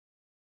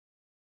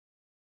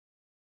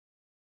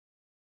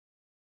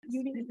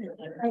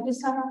I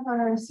just have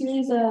our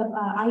series of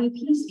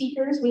IUP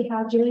speakers. We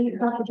have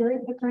Dr. Jerry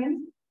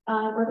Pickering,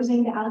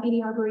 representing the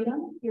Allegheny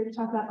Arboretum, here to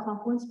talk about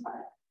Confluence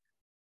Park.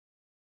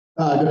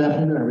 Good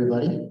afternoon,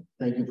 everybody.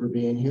 Thank you for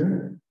being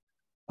here.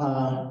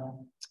 The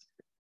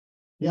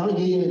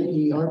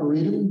Allegheny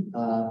Arboretum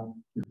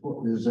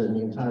is in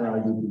the entire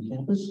IUP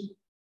campus.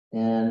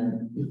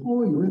 And before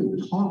we really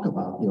talk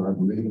about the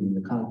Arboretum and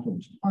the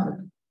Confluence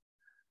Park,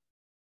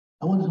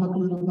 I want to talk a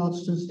little about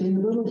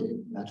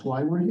sustainability. That's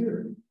why we're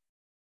here.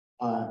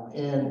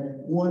 And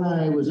when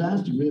I was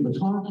asked to give a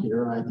talk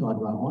here, I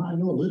thought, well, I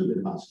know a little bit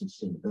about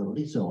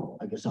sustainability, so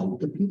I guess I'll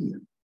Wikipedia.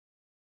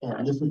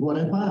 And this is what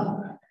I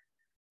found.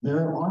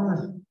 There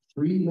are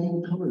three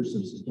main pillars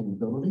of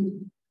sustainability: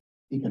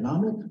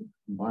 economic,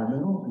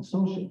 environmental, and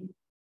social.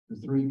 The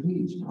three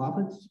P's: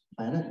 profits,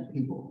 planet, and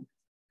people.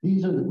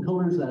 These are the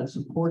pillars that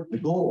support the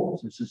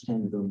goals of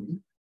sustainability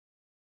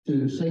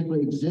to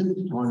safely exist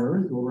on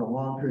Earth over a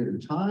long period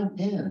of time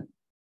and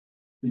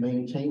to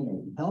maintain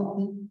a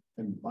healthy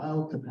and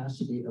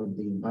biocapacity of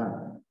the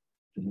environment.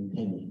 To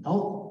maintain the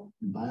health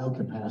and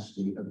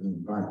biocapacity of the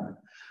environment.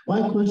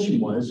 My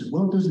question was,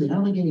 well, does the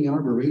Allegheny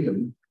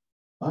Arboretum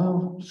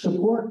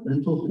support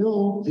and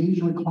fulfill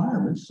these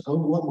requirements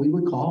of what we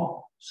would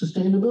call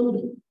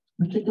sustainability,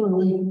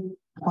 particularly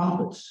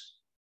profits,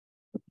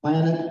 the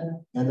planet,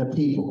 and the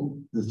people,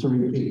 the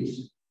three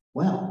P's?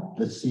 Well,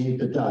 let's see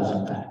if it does,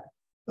 in fact.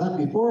 But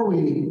before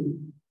we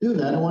do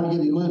that, I want to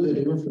give you a little bit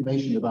of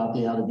information about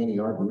the Allegheny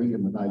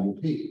Arboretum at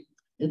IUP.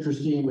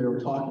 Interesting, we were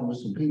talking with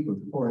some people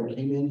before I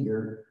came in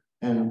here,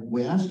 and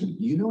we asked them,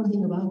 do you know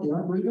anything about the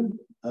Arboretum?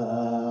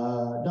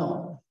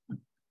 No.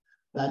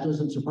 That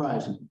doesn't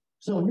surprise me.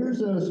 So here's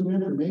some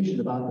information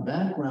about the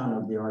background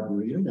of the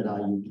Arboretum at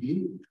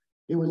IUP.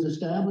 It was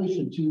established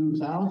in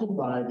 2000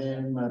 by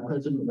then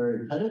President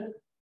Larry Pettit.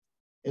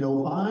 In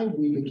 2005,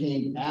 we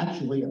became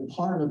actually a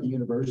part of the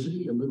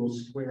university, a little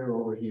square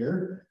over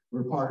here.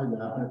 We're part of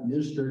the,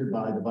 administered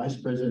by the Vice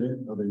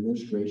President of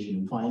Administration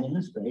and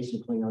Finance,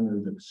 basically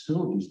under the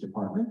Facilities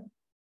Department.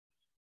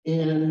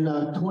 In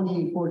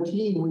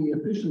 2014, we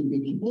officially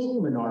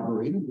became an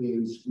Arboretum. We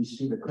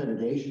received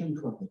accreditation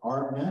from the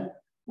ARPNet,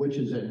 which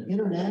is an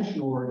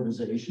international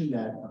organization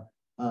that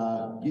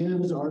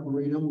gives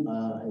Arboretum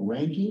a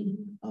ranking,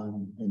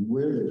 and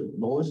we're the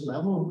lowest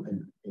level,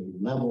 and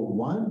a level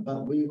 1,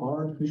 but we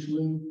are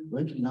officially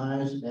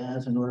recognized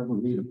as an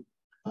Arboretum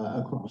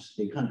across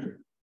the country.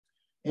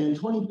 In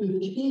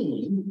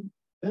 2015,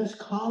 Best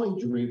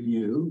College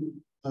Review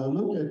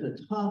looked at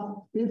the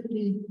top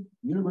 50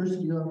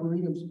 university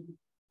arboretums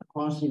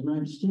across the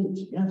United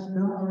States. Yes,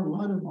 there are a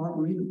lot of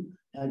arboretum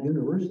at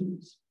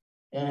universities.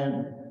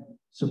 And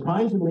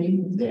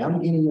surprisingly, the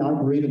Allegheny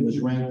Arboretum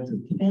was ranked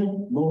the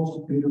 10th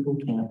most beautiful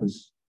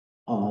campus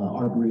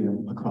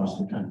arboretum across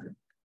the country.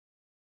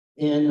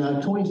 In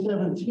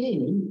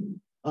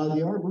 2017,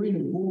 the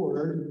Arboretum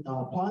Board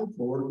applied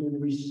for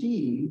and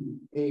received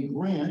a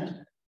grant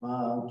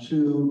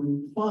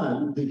to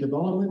fund the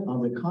development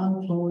of the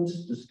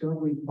Confluence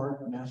Discovery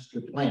Park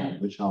Master Plan,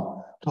 which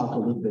I'll talk a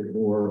little bit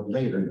more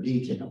later in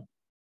detail.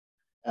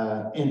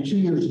 And 2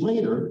 years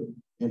later,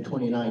 in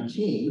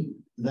 2019,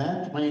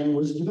 that plan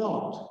was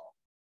developed.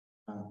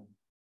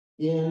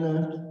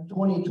 In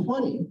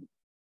 2020,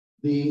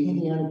 the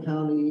Indiana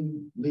County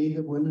League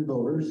of Women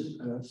Voters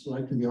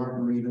selected the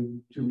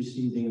Arboretum to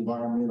receive the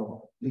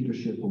Environmental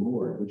Leadership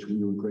Award, which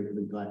we were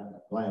greatly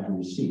glad to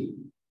receive.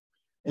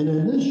 And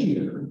then this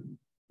year,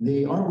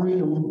 the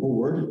Arboretum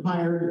Board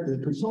hired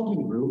the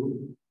consulting group,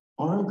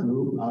 ARM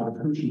Group, out of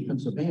Hershey,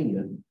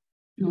 Pennsylvania,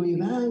 to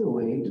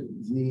evaluate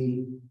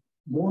the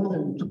more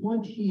than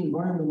 20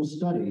 environmental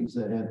studies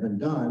that have been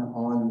done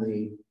on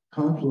the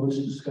Confluence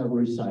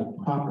Discovery Site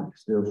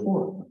properties. There are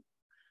 4 of them.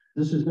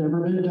 This has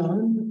never been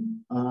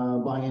done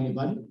by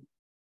anybody.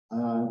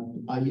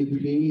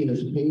 IUP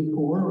has paid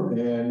for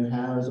and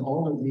has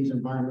all of these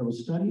environmental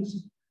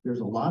studies. There's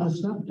a lot of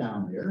stuff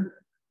down there,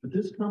 but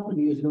this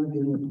company is going to be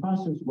in the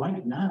process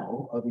right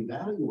now of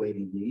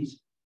evaluating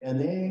these, and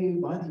they,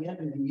 by the end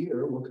of the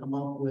year, will come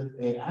up with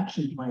an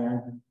action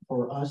plan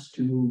for us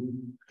to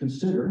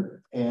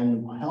consider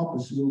and help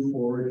us move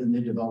forward in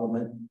the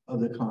development of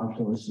the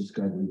Confluence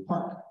Discovery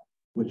Park,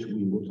 which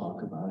we will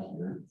talk about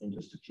here in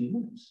just a few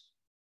minutes.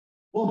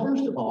 Well,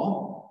 first of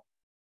all,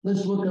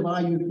 let's look at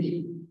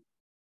IUP.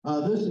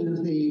 This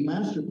is the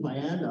master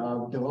plan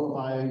developed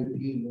by IUP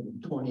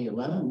in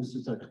 2011. This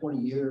is a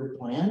 20-year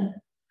plan.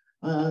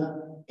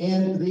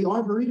 And the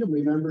Arboretum,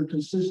 remember,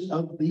 consists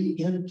of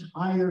the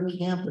entire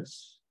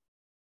campus.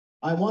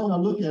 I want to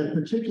look at a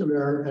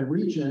particular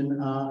region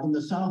in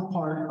the south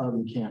part of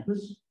the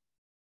campus.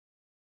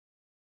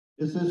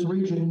 It's this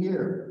region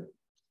here,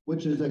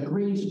 which is a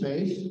green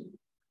space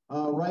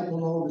right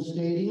below the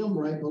stadium,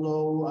 right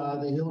below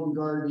the Hilton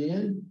Garden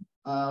Inn.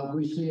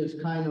 We see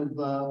it's kind of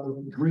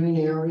a green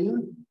area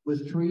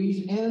with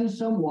trees and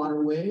some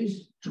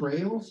waterways,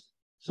 trails.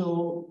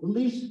 So at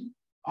least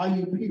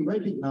IUP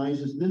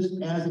recognizes this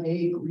as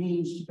a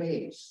green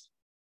space.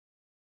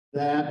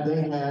 that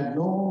they had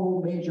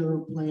no major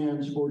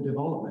plans for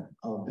development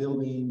of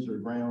buildings or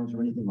grounds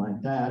or anything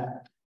like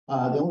that.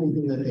 The only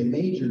thing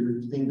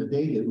that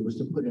they did was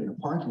to put in a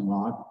parking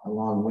lot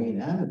along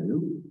Wayne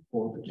Avenue,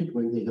 or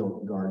particularly the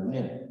Hilton Garden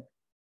Inn.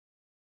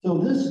 So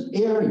this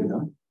area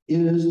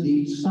is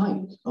the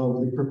site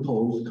of the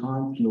proposed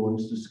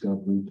Confluence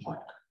Discovery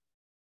Park,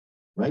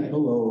 right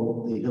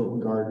below the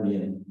Hilton Garden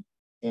Inn.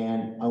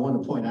 And I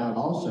want to point out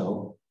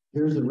also,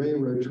 here's the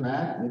railroad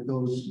track that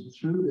goes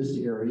through this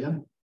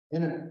area.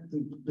 And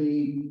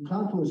the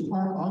Confluence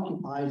Park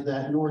occupies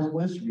that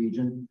northwest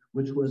region,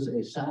 which was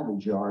a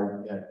salvage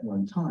yard at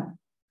one time.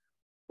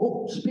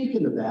 Oh,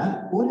 speaking of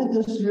that, what did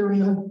this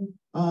area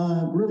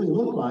really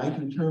look like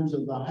in terms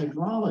of the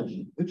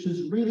hydrology, which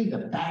is really the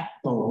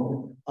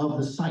backbone of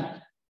the site?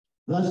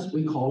 Thus,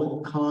 we call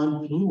it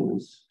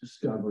Confluence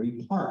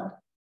Discovery Park.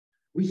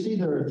 We see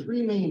there are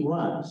three main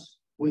runs.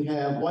 We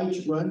have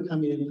White's Run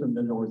coming in from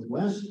the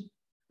northwest,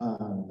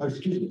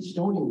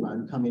 Stony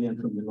Run coming in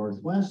from the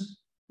northwest.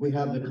 We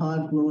have the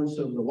confluence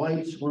of the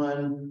White's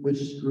Run,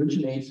 which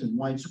originates in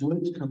White's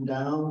Woods, come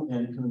down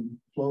and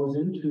flows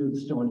into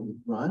the Stony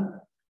Run.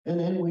 And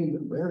then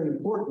very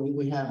importantly,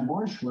 we have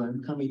Marsh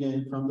Run coming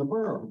in from the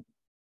borough.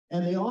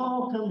 And they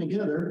all come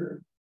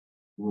together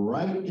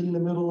right in the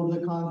middle of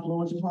the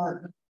Confluence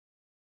Park.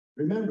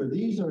 Remember,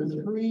 these are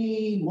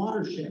three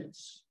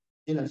watersheds.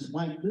 And it's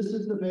like, this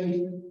is the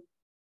base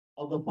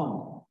of the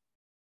funnel.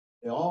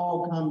 They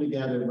all come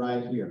together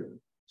right here.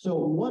 So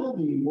one of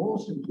the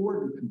most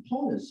important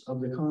components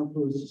of the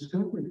Confluence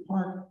Discovery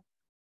Park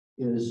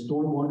is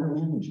stormwater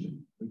management,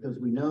 because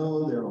we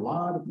know there are a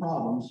lot of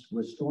problems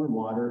with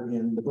stormwater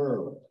in the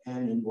borough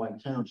and in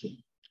White Township.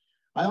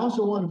 I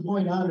also want to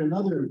point out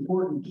another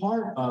important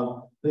part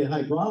of the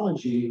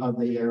hydrology of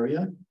the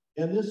area,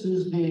 and this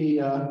is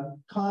the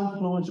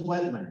confluence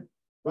wetland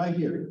right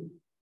here.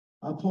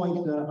 I'll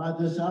point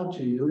this out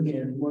to you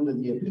in one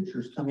of the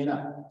pictures coming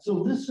up.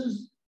 So this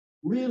is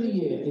really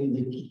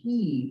the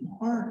key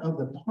part of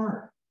the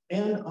park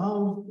and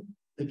of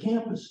the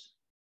campus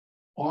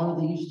are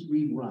these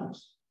three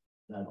runs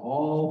that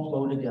all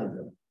flow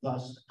together,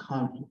 thus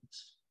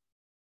confluence.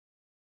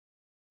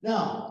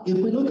 Now, if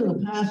we look at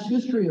the past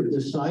history of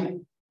this site,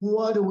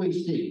 what do we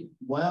see?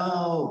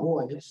 Well,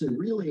 boy, it's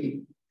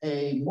really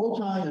a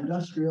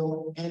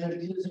multi-industrial, and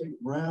it is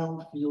a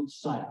brownfield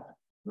site.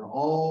 There are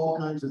all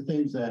kinds of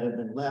things that have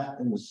been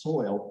left in the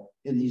soil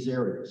in these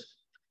areas.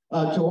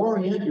 To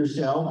orient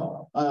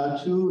yourself,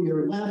 to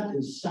your left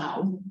is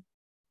south,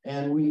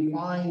 and we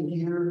find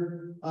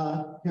here,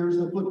 here's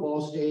the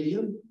football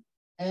stadium.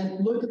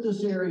 And look at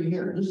this area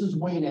here. This is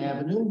Wayne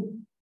Avenue,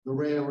 the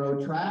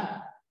railroad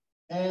track.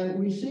 And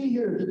we see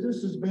here that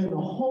this has been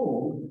a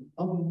home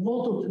of a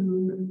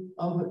multitude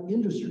of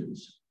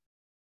industries.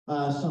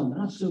 Some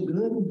not so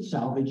good,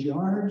 salvage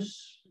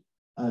yards,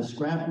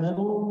 scrap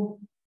metal,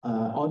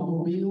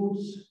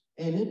 automobiles.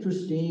 And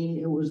interesting,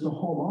 it was the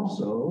home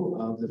also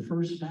of the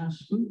first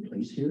fast food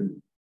place here,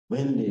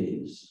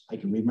 Wendy's. I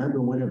can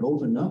remember when it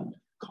opened up,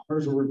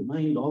 cars were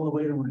lined all the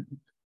way around.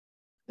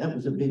 That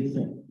was a big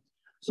thing.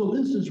 So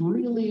this is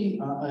really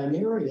an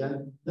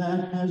area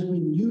that has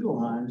been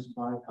utilized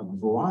by a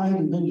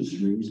variety of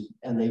industries,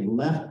 and they've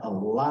left a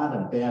lot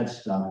of bad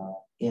stuff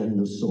in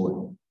the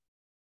soil.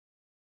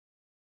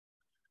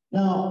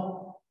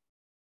 Now,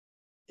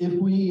 if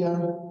we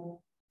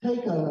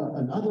take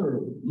another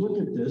look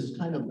at this,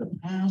 kind of the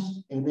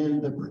past and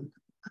then the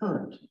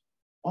current.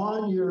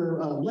 On your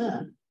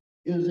left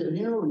is an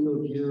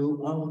aerial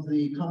view of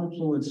the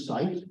Confluence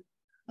site.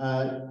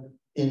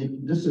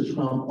 And this is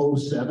from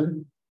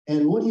 '07.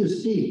 And what do you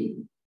see?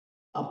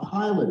 A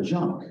pile of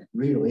junk,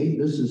 really.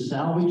 This is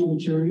salvage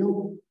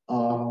material.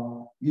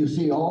 You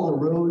see all the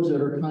roads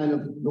that are kind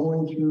of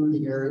going through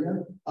the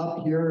area.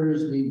 Up here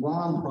is the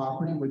Braun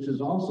property, which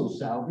is also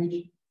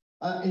salvage.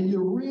 And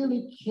you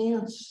really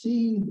can't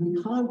see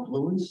the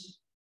confluence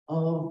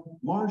of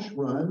Marsh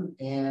Run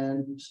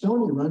and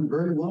Stony Run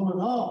very well at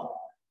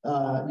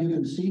all. You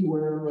can see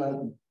where,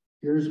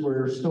 here's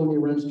where Stony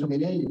Run's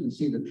coming in. You can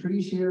see the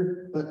trees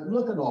here, but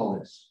look at all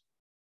this.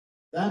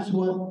 That's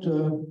what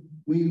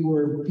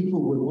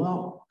people would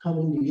well come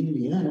into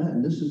Indiana,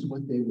 and this is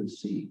what they would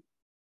see.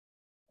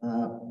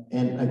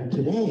 And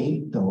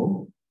today,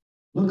 though,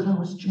 look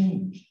how it's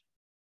changed.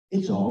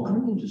 It's all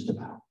green just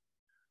about.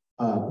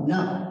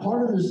 Now,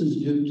 part of this is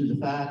due to the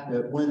fact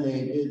that when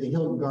they did the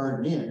Hilton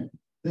Garden Inn,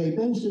 they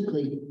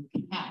basically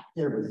capped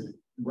everything.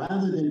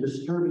 Rather than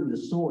disturbing the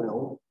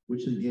soil,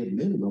 which they did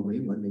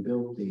minimally when they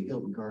built the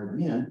Hilton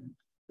Garden Inn,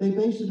 they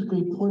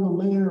basically put a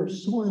layer of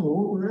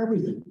soil over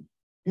everything.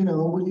 You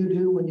know, what you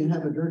do when you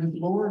have a dirty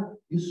floor,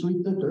 you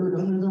sweep the dirt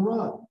under the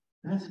rug.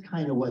 That's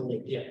kind of what they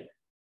did.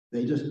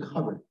 They just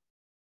covered it.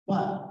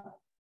 But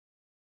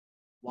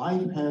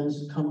life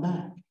has come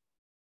back.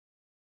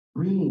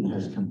 Green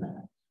has come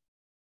back.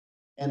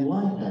 And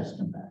life has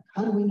come back.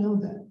 How do we know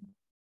that?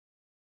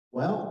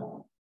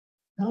 Well,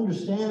 to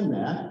understand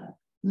that,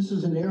 this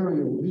is an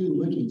aerial view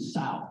looking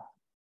south.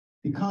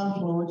 The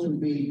confluence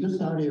would be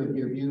just out of your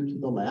view to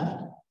the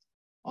left.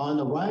 On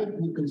the right,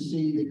 you can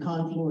see the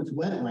Confluence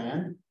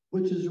wetland,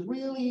 which is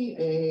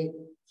really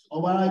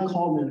what I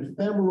call an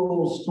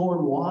ephemeral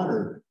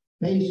stormwater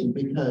basin,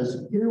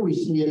 because here we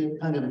see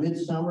it kind of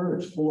midsummer,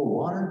 it's full of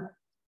water.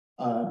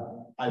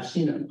 I've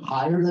seen it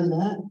higher than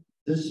that.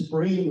 This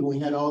spring, when we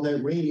had all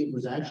that rain, it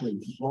was actually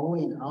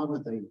flowing out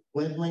of the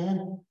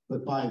wetland,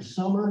 but by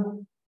summer,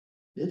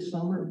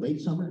 midsummer,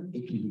 late summer,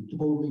 it can be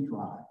totally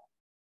dry.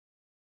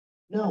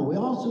 Now, we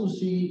also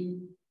see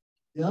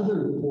the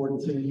other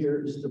important thing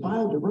here is the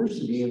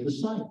biodiversity of the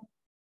site.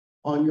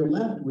 On your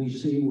left, we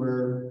see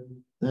where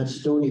that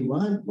stony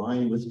run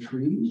lined with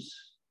trees.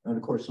 And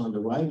of course, on the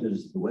right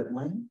is the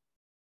wetland.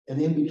 And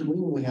in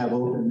between, we have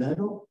open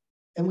meadow.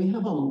 And we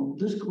have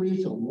this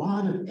creates a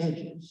lot of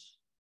edges,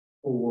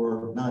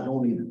 or not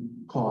only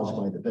caused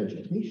by the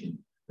vegetation,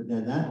 but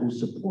then that will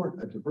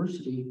support a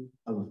diversity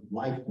of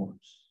life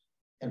forms.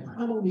 And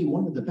probably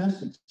one of the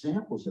best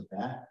examples of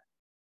that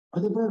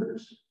are the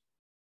birds.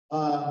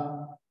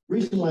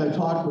 Recently, I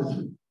talked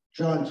with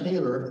John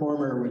Taylor, a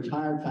former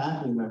retired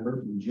faculty member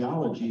from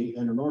geology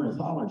and an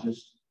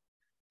ornithologist.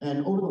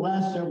 And over the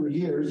last several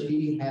years,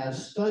 he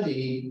has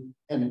studied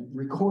and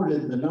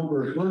recorded the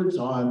number of birds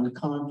on the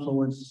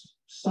Confluence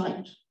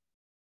site.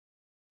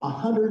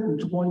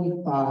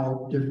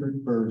 125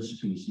 different bird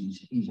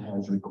species he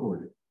has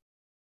recorded.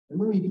 And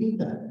let me repeat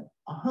that,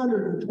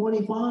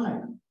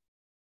 125.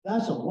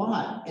 That's a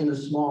lot in a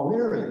small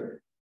area.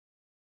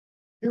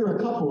 Here are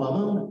a couple of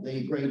them,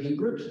 the great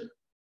egret,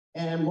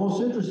 and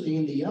most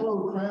interesting, the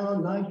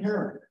yellow-crowned night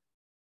heron.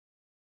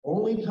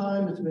 Only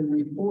time it's been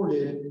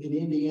reported in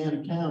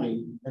Indiana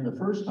County, and the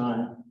first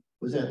time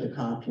was at the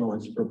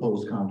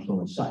proposed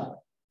Confluence site.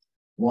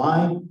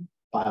 Why?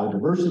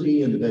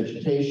 Biodiversity and the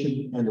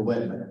vegetation and the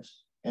wetlands.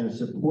 And it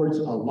supports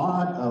a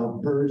lot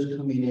of birds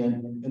coming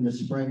in the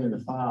spring and the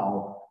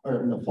fall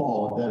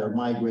that are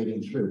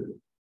migrating through.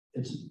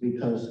 It's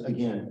because,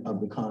 again,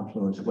 of the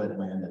Confluence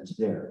wetland that's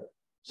there.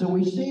 So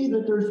we see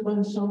that there's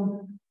been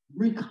some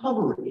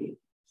recovery,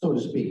 so to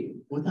speak,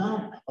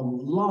 without a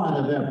lot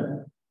of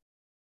effort.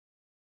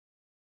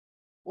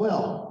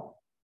 Well,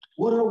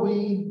 what are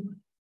we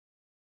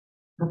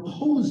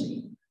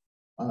proposing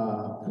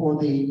for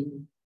the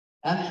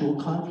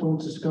actual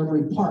Confluence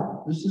Discovery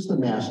Park? This is the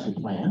master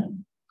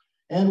plan.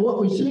 And what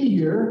we see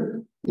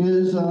here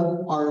is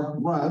our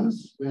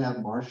runs. We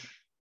have marsh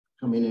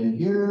coming in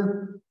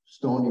here,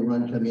 stony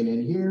run coming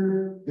in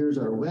here. Here's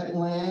our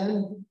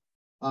wetland.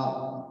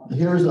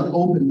 Here's the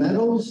open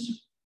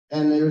meadows,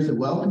 and there's the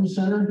welcome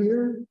center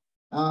here.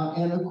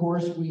 And of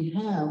course, we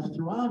have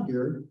throughout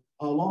here,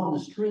 along the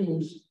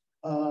streams,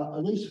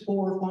 at least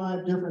 4 or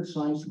 5 different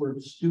sites where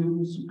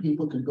students and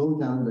people can go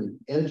down the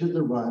edge of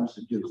the runs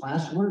to do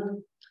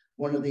classwork.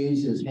 One of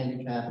these is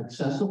handicap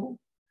accessible.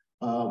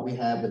 We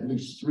have at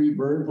least 3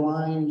 bird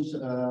blinds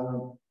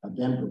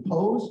again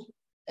proposed.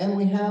 And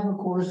we have, of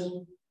course,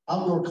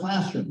 outdoor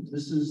classrooms.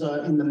 This is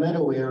in the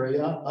meadow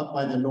area up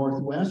by the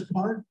northwest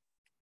part.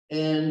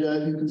 And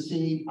you can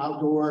see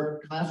outdoor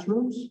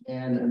classrooms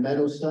and a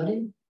meadow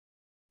study.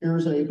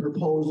 Here's a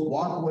proposed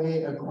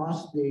walkway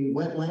across the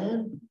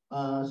wetland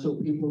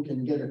so people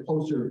can get a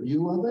closer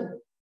view of it.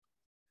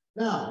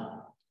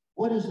 Now,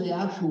 what is the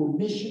actual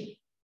mission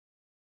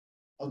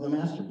of the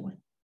master plan?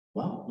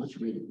 Well, let's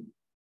read it.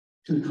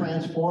 To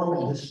transform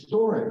a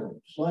historic,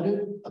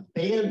 flooded,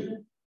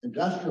 abandoned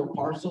industrial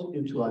parcel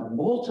into a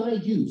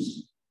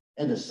multi-use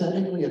and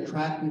aesthetically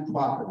attractive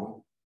property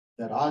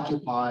that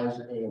occupies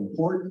an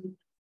important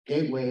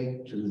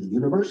gateway to the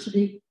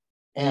university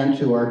and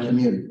to our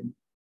community.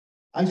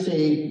 I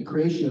say the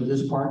creation of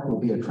this park will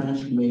be a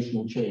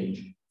transformational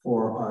change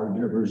for our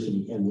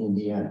university in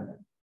Indiana.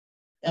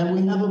 And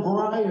we have a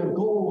variety of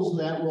goals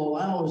that will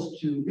allow us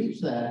to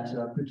reach that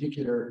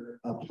particular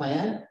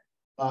plan.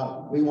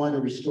 We want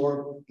to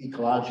restore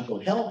ecological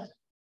health.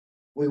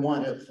 We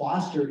want to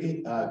foster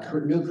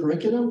new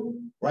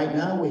curriculum. Right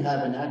now, we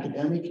have an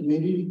academic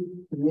committee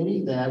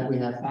that we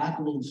have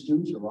faculty and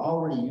students who are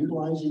already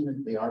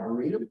utilizing the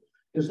Arboretum.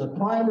 Because the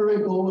primary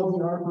goal of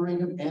the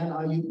Arboretum and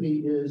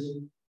IUP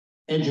is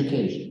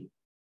education.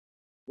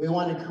 We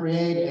want to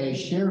create a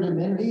shared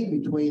amenity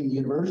between the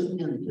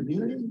university and the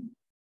community.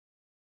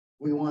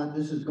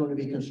 This is going to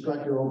be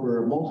constructed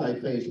over a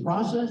multi-phase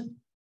process.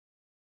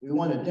 We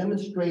want to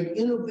demonstrate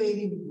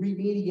innovative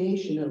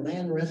remediation and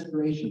land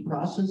restoration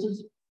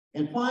processes.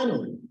 And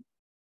finally,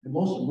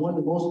 one of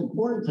the most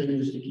important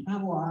things is to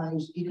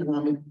catalyze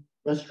economic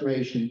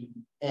restoration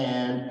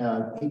and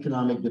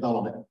economic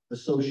development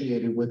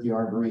associated with the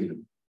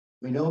Arboretum.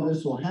 We know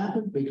this will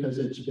happen because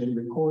it's been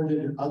recorded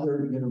in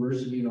other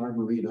university and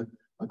arboretum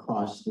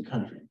across the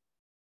country.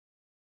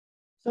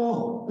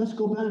 So let's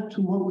go back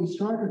to what we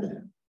started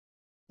at,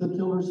 the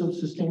pillars of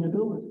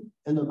sustainability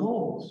and the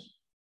goals.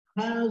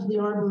 Has the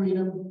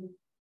Arboretum,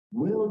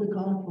 will the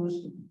Confluence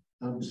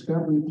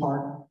Discovery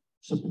Park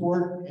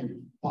support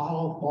and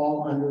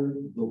fall under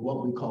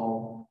what we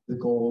call the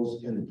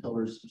goals and the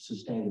pillars of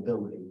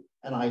sustainability?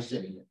 And I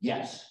say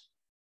yes.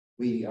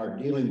 We are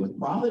dealing with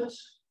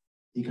profits,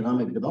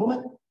 economic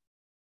development.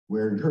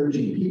 We're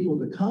encouraging people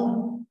to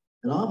come.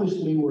 And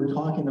obviously, we're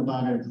talking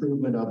about an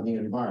improvement of the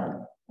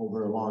environment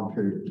over a long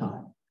period of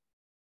time.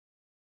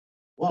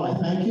 Well, I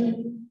thank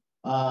you.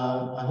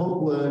 I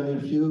hope in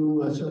a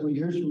few, several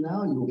years from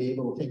now, you'll be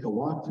able to take a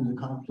walk through the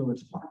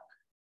Confluence Park.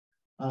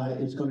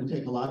 It's going to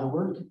take a lot of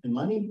work and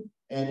money.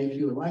 And if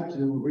you would like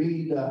to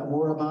read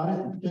more about it,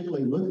 and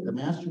particularly look at the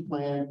master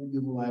plan,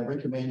 I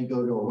recommend you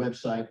go to our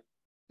website,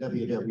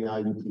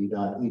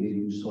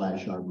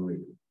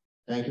 www.iup.edu/arboretum.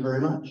 Thank you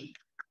very much.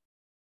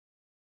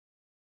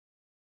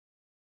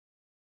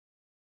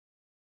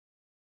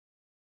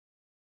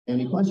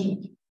 Any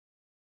questions?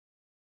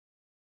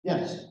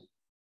 Yes.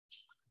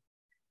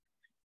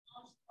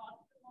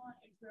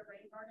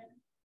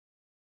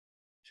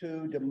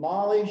 To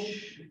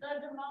demolish. The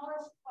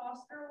demolished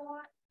Foster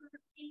lot,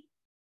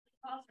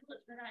 possible to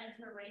turn that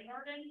into a rain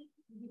garden.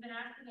 We've been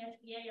asking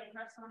SBA to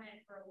press on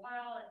it for a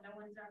while, and no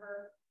one's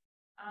ever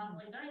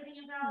done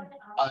anything about it.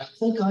 I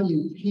think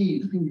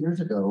IUP a few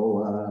years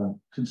ago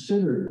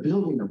considered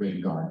building a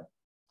rain garden,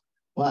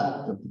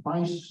 but the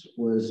price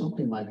was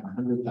something like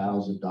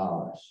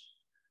 $100,000.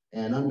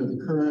 And under the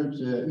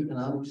current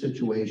economic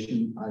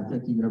situation, I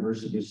think the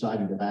university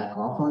decided to back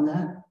off on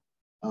that.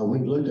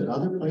 We've looked at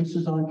other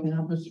places on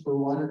campus for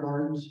water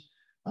gardens.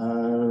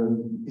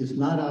 It's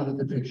not out of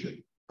the picture,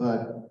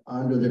 but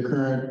under the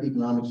current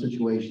economic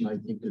situation, I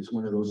think it's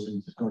one of those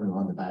things that's going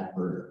on the back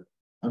burner.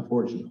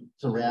 Unfortunately,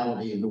 it's a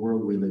reality in the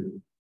world we live in.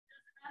 Does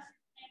the master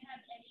plan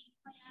have any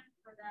plan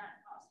for that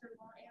Foster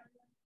lot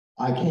area?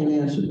 I can't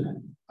answer that.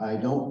 I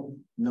don't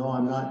know.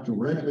 I'm not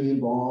directly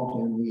involved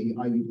in the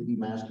IUP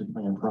master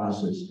plan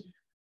process.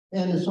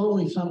 And it's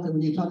only something,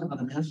 when you talk about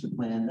a master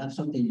plan, that's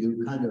something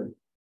you kind of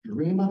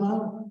dream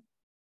about.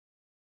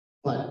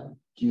 But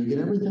do you get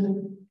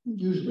everything?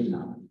 Usually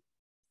not.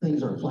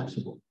 Things are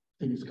flexible.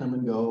 Things come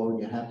and go, and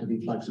you have to be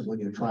flexible.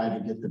 You try to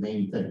get the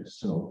main things.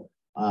 So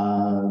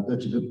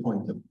that's a good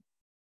point, though.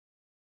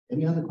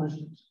 Any other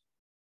questions?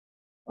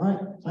 All right,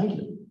 thank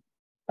you.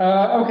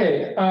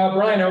 Okay,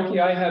 Brian Okey.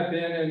 I have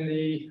been in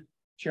the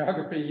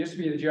geography, used to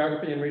be the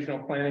geography and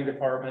regional planning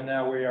department.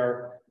 Now we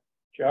are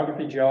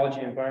geography, geology,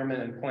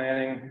 environment, and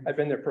planning. I've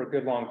been there for a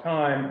good long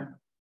time.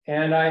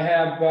 And I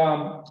have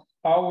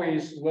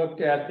always looked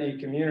at the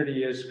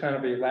community as kind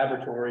of a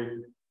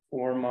laboratory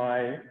for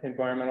my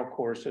environmental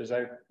courses.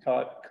 I've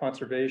taught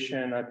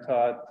conservation,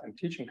 I'm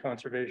teaching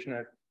conservation.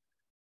 I've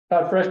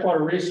taught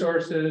freshwater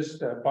resources,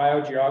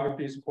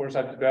 biogeographies. Of course,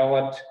 I've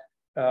developed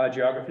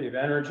geography of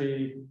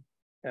energy,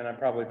 and I'm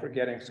probably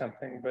forgetting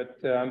something. But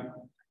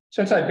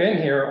since I've been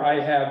here, I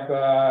have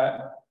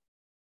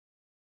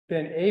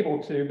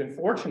been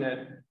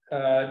fortunate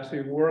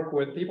to work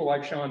with people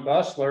like Sean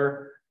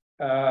Bussler.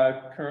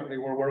 Currently,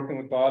 we're working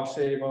with Bob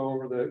Savo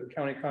over the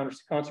County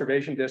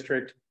Conservation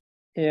District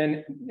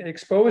in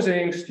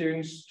exposing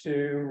students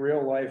to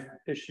real life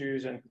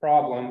issues and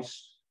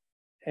problems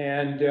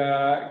and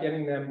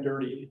getting them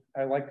dirty.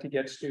 I like to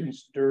get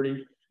students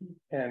dirty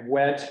and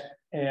wet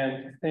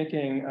and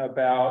thinking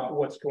about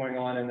what's going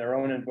on in their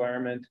own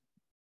environment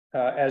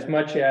as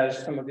much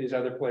as some of these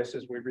other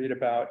places we read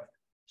about.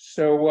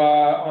 So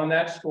on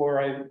that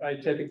score, I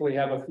typically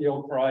have a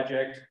field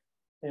project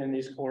in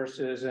these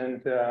courses,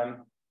 and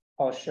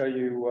I'll show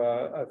you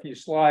a few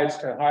slides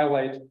to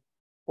highlight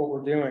what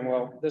we're doing.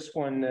 Well, this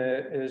one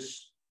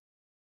is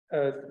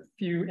a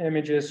few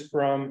images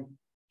from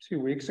 2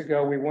 weeks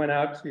ago. We went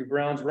out to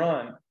Brown's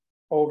Run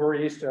over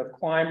east of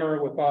Clymer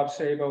with Bob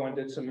Sabo and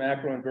did some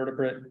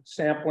macroinvertebrate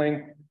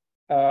sampling.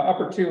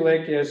 Upper Two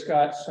Lake has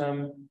got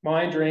some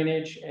mine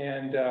drainage,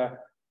 and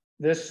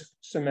this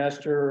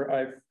semester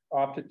I've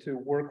opted to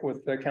work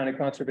with the County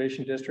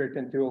Conservation District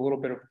and do a little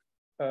bit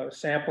of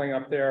sampling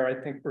up there. I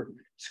think we're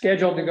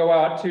scheduled to go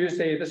out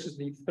Tuesday. This is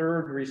the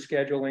third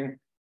rescheduling.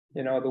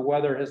 You know, the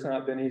weather has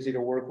not been easy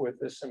to work with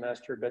this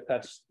semester, but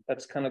that's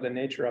kind of the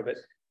nature of it.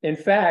 In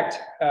fact,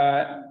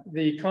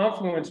 the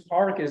Confluence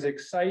Park is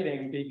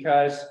exciting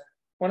because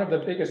one of the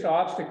biggest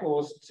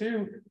obstacles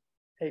to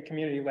a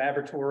community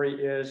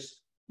laboratory is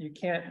you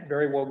can't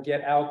very well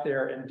get out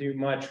there and do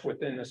much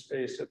within the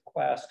space of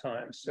class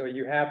time. So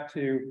you have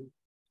to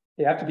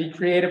be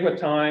creative with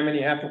time, and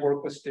you have to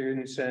work with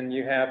students, and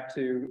you have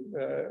to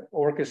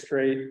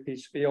orchestrate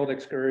these field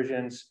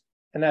excursions.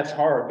 And that's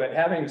hard, but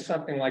having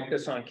something like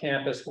this on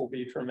campus will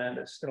be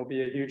tremendous. It'll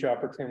be a huge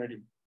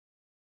opportunity.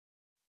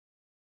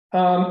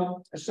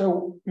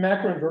 So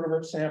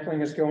macroinvertebrate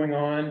sampling is going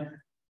on.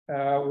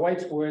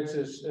 White's Woods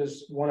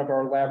is one of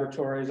our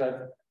laboratories.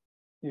 I've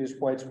used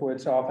White's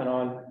Woods off and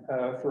on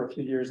for a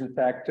few years. In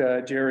fact,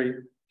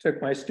 Jerry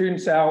took my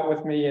students out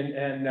with me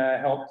and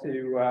helped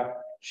to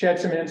shed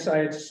some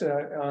insights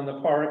on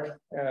the park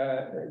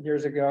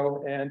years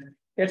ago. And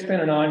it's been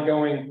an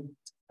ongoing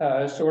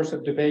source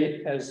of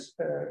debate, as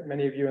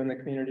many of you in the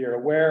community are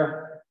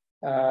aware.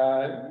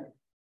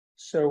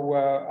 So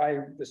I,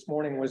 this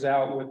morning, was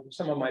out with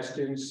some of my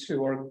students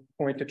who are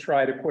going to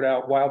try to put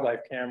out wildlife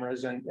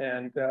cameras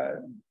and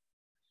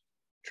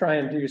try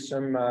and do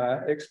some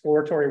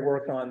exploratory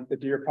work on the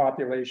deer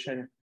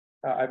population.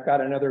 I've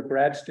got another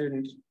grad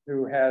student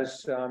who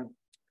has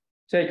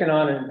taken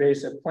on an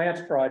invasive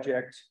plants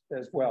project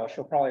as well.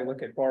 She'll probably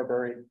look at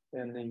barberry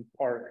in the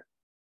park.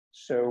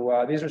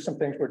 So these are some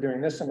things we're doing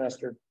this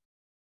semester.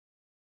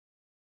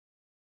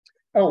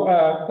 Oh,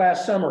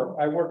 last summer,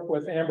 I worked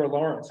with Amber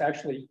Lawrence.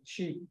 Actually,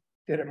 she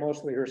did it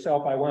mostly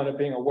herself. I wound up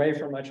being away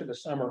for much of the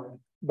summer,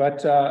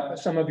 but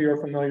some of you are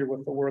familiar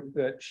with the work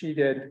that she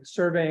did,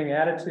 surveying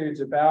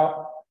attitudes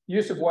about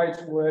use of white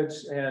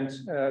woods and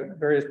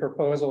various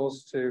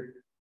proposals to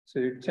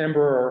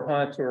timber or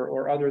hunt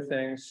or other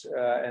things.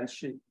 And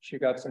she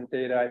got some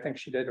data. I think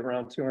she did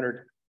around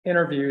 200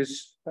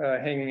 interviews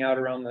hanging out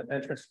around the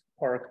entrance to the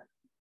park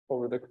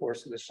over the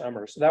course of the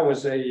summer. So that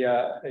was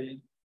a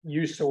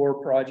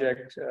USOR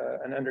project,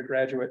 an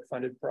undergraduate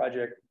funded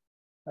project,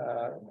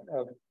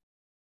 of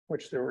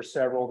which there were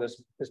several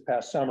this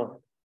past summer.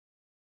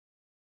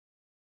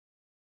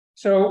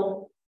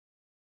 So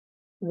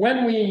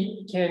when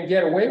we can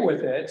get away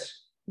with it,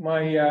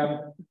 my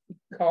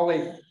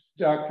colleague,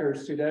 Dr.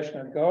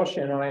 Sudeshna Ghosh,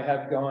 and I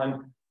have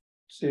gone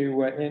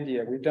to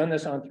India. We've done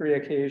this on 3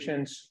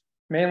 occasions,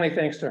 mainly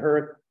thanks to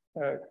her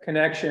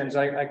connections.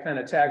 I kind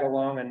of tag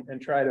along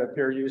and try to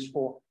appear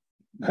useful.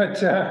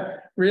 But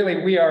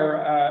really, we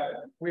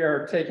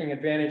are taking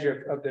advantage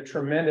of the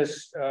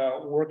tremendous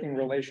working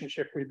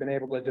relationship we've been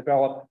able to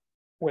develop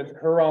with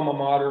her alma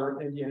mater,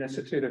 Indian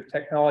Institute of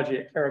Technology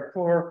at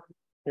Kharagpur,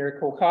 near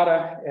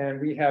Kolkata, and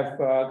we have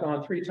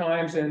gone 3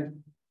 times.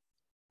 And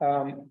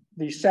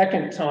the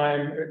second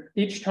time,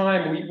 each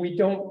time, we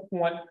don't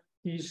want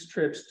these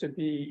trips to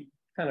be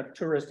kind of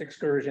tourist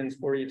excursions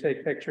where you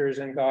take pictures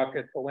and gawk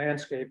at the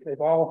landscape.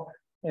 They've all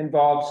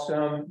involved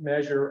some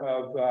measure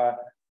of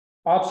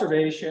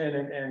observation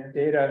and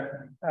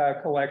data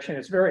collection.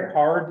 It's very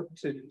hard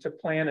to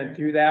plan and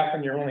do that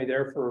when you're only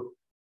there for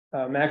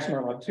a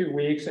maximum of 2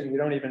 weeks, and you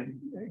don't even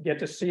get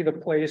to see the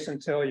place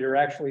until you're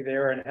actually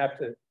there and have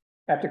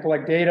to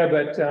collect data.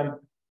 But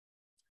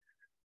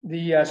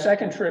the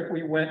second trip,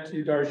 we went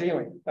to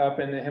Darjeeling up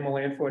in the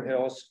Himalayan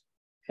foothills,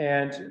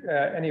 and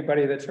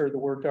anybody that's heard the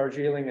word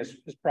Darjeeling is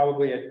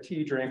probably a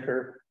tea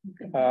drinker.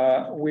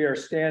 We are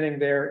standing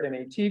there in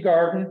a tea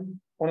garden,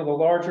 one of the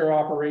larger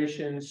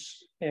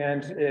operations,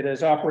 and it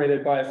is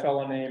operated by a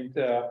fellow named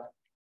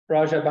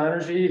Raja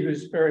Banerjee,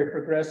 who's a very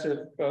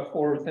progressive,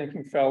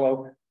 forward-thinking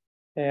fellow.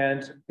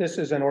 And this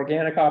is an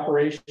organic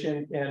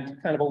operation,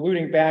 and kind of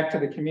alluding back to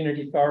the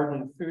community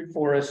garden food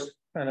forest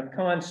kind of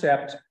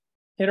concept,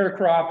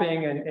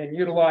 intercropping and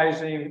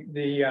utilizing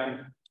the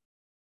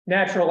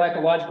natural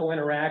ecological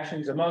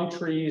interactions among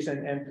trees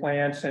and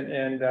plants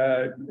and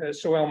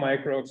soil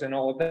microbes and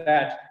all of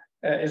that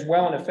is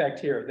well in effect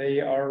here. They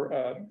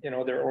are,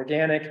 they're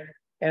organic,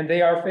 and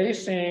they are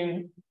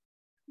facing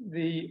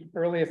the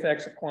early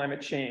effects of climate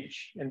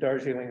change in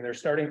Darjeeling. They're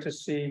starting to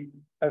see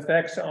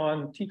effects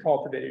on tea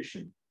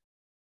cultivation.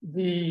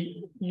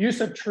 The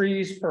use of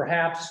trees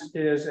perhaps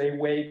is a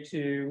way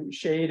to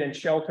shade and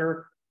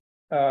shelter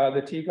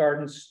the tea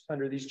gardens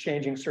under these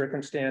changing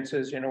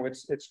circumstances.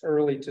 It's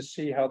early to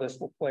see how this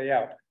will play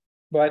out.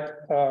 But,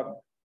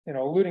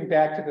 alluding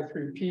back to the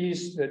 3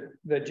 Ps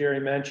that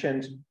Jerry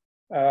mentioned,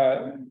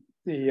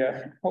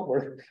 what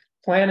were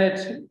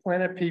planet,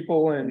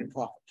 people,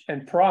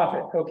 and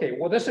profit. Okay,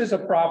 well, this is a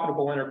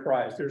profitable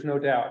enterprise, there's no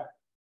doubt.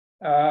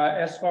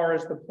 As far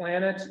as the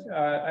planet,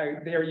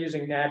 they are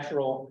using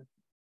natural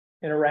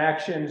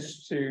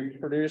interactions to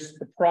produce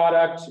the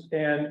product,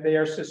 and they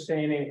are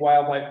sustaining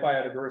wildlife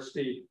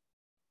biodiversity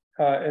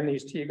in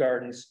these tea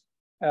gardens.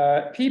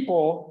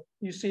 People,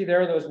 you see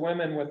there, those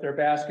women with their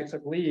baskets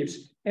of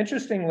leaves.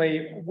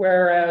 Interestingly,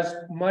 whereas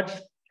much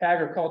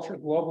agriculture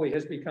globally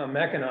has become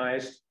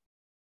mechanized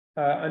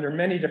under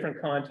many different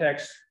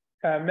contexts,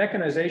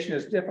 mechanization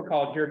is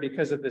difficult here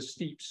because of the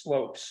steep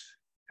slopes.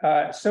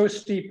 So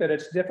steep that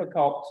it's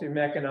difficult to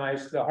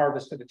mechanize the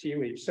harvest of the tea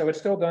leaves. So it's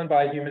still done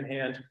by a human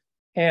hand.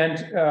 And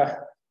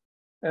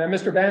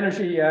Mr.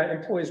 Banerjee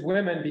employs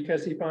women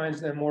because he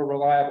finds them more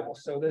reliable.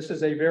 So this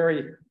is a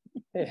very,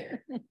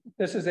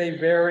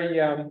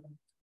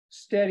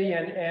 steady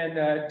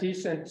and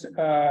decent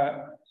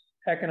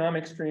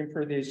economic stream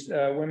for these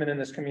women in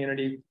this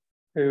community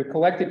who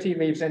collect the tea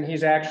leaves. And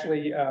he's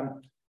actually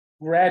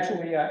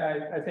gradually,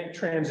 I think,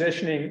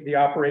 transitioning the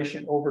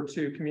operation over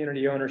to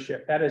community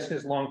ownership. That is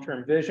his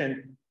long-term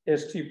vision,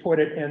 is to put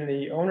it in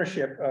the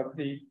ownership of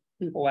the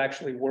people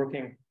actually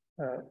working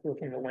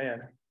the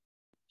land.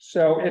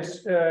 So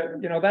it's,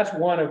 that's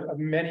one of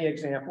many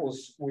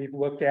examples we've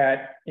looked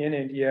at in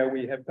India.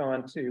 We have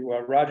gone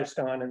to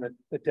Rajasthan and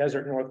the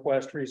desert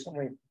Northwest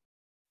recently.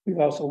 We've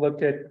also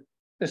looked at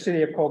the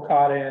city of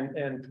Kolkata,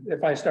 and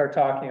if I start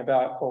talking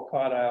about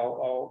Kolkata,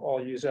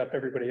 I'll use up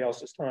everybody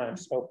else's time.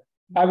 So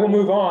I will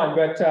move on,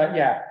 but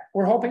yeah,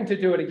 we're hoping to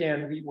do it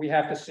again. We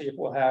have to see if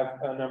we'll have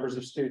numbers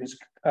of students.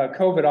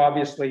 COVID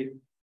obviously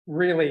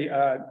really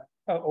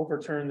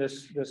overturn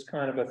this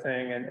kind of a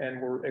thing,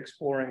 and we're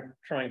exploring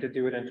trying to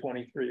do it in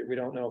 23. We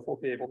don't know if we'll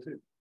be able to.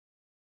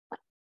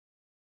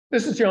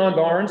 This is John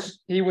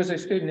Barnes. He was a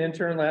student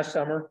intern last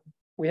summer.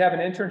 We have an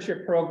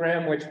internship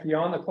program which,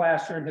 beyond the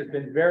classroom, has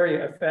been very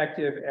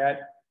effective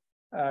at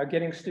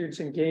getting students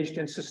engaged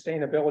in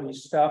sustainability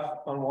stuff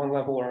on one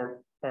level or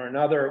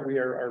another. We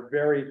are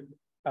very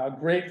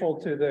grateful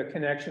to the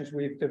connections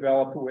we've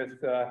developed with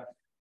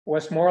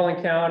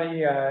Westmoreland County,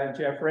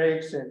 Jeff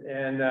Rakes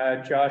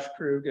and Josh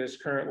Krug is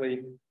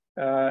currently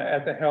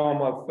at the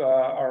helm of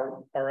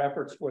our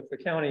efforts with the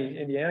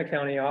Indiana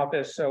County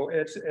office. So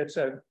it's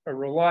a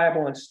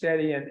reliable and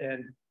steady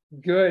and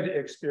good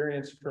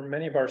experience for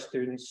many of our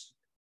students.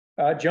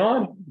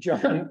 John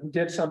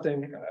did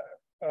something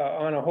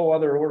on a whole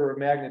other order of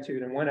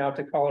magnitude and went out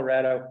to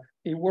Colorado.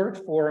 He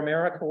worked for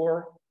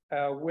AmeriCorps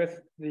with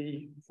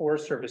the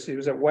Forest Service. He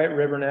was at White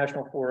River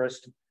National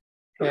Forest,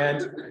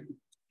 and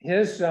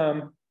his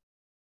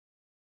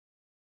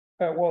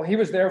he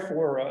was there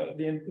for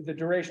the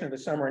duration of the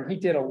summer, and he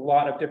did a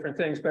lot of different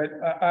things. But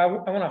I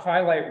want to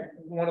highlight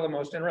one of the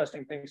most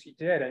interesting things he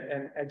did,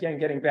 and again,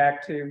 getting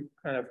back to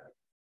kind of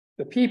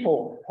the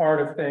people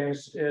part of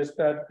things, is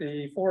that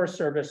the Forest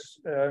Service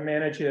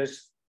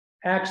manages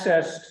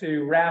access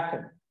to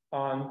rafting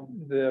on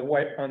the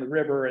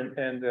river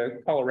and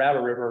the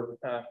Colorado River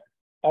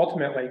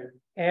ultimately.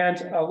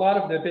 And a lot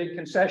of the big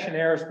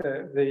concessionaires,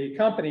 the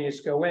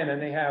companies go in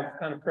and they have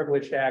kind of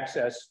privileged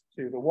access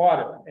to the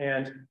water.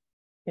 And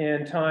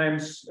in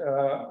times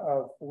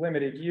of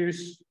limited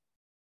use,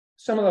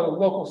 some of the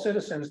local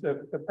citizens,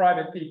 the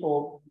private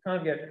people, kind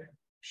of get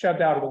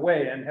shoved out of the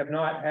way and have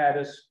not had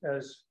as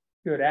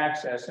good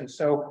access. And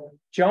so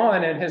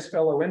John and his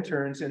fellow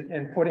interns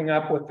in putting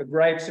up with the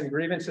gripes and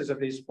grievances of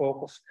these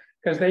folks,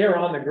 because they are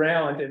on the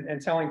ground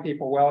and telling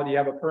people, well, do you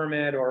have a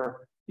permit,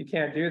 or you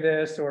can't do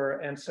this,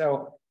 and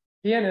so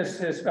he and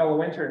his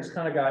fellow interns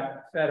kind of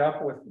got fed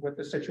up with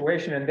the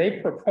situation, and they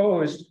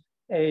proposed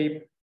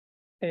a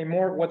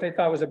more, what they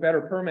thought was a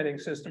better permitting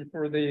system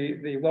for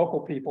the local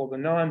people, the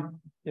non,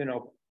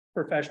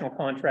 professional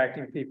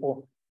contracting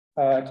people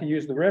to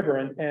use the river,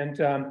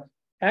 and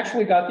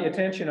actually got the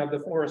attention of the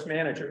forest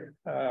manager.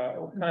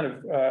 Kind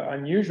of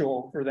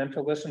unusual for them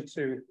to listen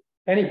to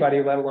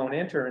anybody, let alone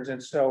interns.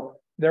 And so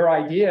their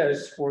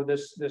ideas for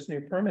this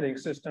new permitting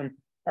system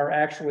are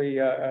actually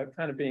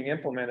kind of being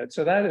implemented.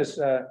 So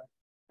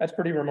that's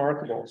pretty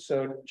remarkable.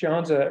 So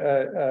John's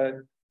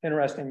a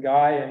interesting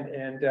guy,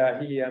 and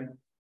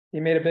he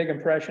made a big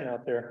impression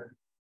out there.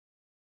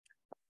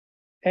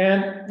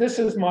 And this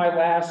is my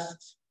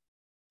last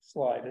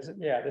slide, is it?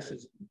 Yeah, this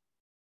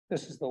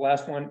is the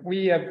last one.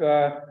 We have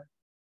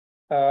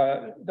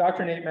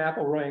Dr. Nate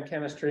McElroy in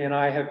chemistry, and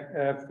I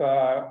have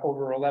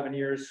over 11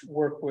 years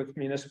worked with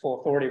Municipal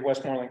Authority of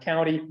Westmoreland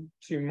County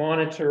to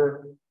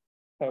monitor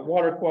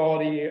water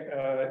quality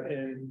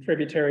in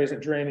tributaries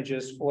and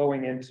drainages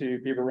flowing into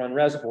Beaver Run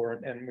Reservoir,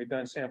 and we've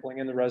done sampling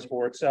in the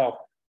reservoir itself.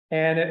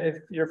 And if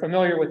you're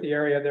familiar with the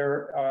area,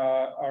 there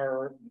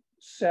are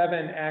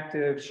 7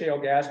 active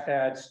shale gas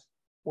pads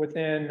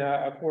within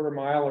a quarter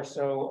mile or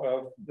so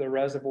of the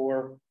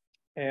reservoir.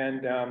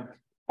 And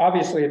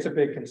obviously it's a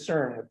big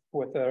concern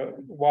with a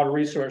water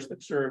resource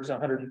that serves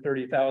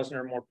 130,000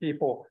 or more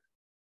people.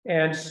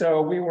 And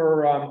so we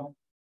were,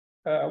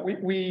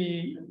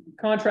 we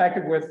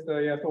contracted with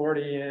the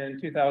authority in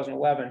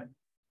 2011,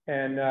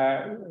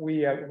 and we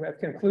have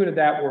concluded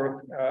that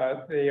work.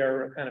 They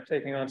are kind of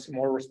taking on some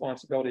more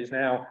responsibilities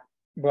now,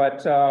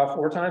 but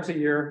 4 times a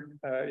year,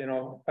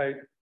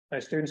 my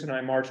students and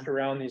I marched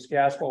around these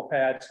gas well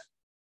pads,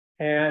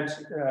 and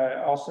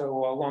also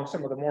along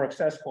some of the more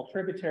accessible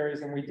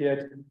tributaries, and we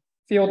did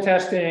field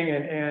testing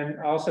and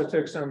also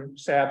took some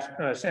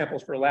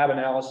samples for lab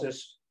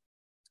analysis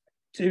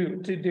to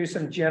do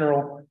some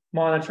general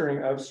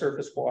monitoring of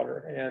surface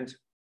water. And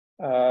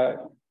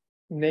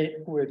Nate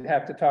would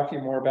have to talk to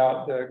you more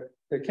about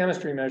the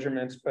chemistry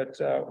measurements, but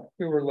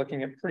we were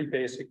looking at pretty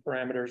basic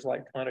parameters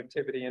like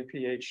conductivity and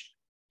pH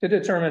to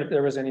determine if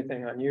there was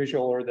anything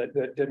unusual or that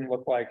didn't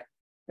look like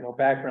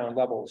background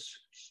levels.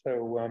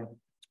 So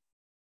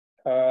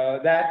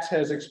that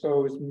has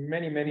exposed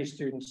many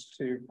students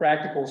to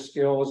practical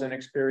skills and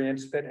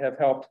experience that have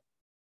helped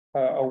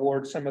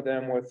award some of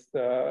them with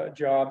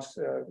jobs.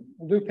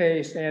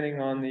 Lupe, standing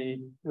on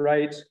the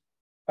right,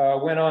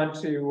 went on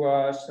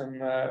to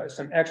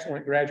some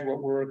excellent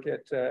graduate work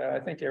at I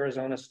think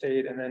Arizona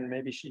State, and then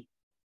maybe she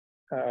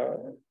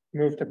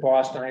moved to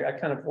Boston. I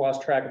kind of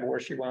lost track of where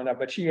she wound up,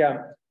 but she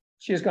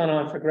has gone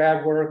on for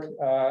grad work.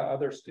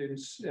 Other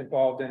students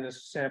involved in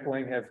this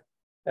sampling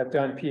have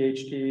done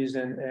PhDs,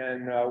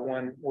 and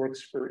one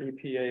works for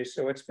EPA.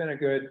 So it's been a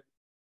good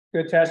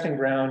testing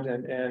ground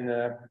and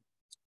a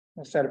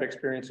set of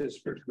experiences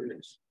for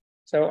students.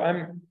 So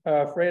I'm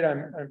afraid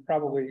I'm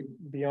probably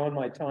beyond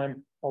my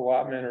time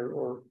allotment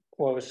or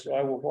close. So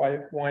I will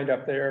wind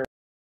up there.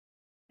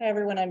 Hi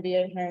everyone, I'm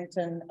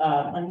Herrington.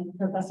 I'm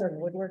professor of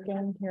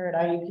woodworking here at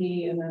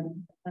IUP and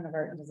then kind of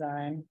art and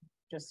design.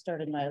 Just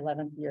started my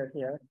 11th year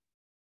here.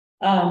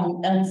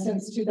 And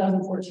since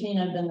 2014,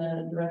 I've been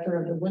the director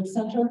of the Wood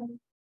Center.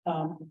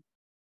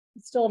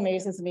 It still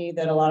amazes me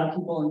that a lot of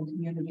people in the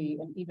community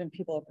and even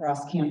people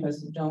across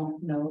campus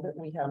don't know that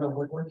we have a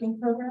woodworking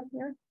program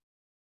here.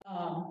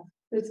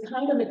 It's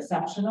kind of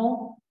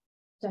exceptional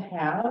to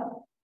have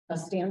a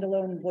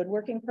standalone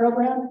woodworking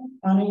program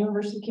on a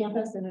university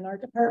campus in an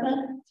art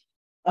department.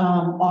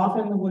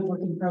 Often the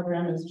woodworking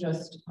program is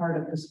just part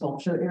of the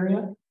sculpture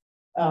area.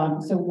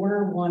 So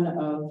we're one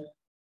of,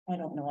 I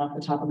don't know off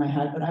the top of my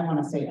head, but I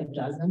want to say a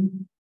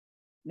dozen,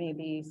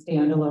 maybe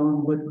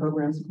standalone wood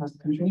programs across the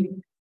country.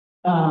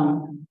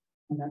 And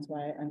that's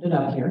why I ended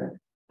up here.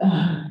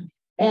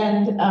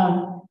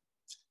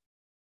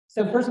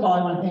 So first of all,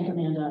 I want to thank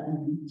Amanda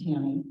and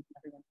Tammy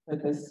for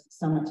this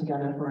summit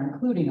together for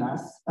including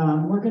us.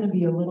 We're going to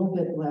be a little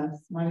bit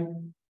less, my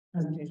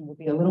presentation will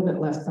be a little bit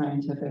less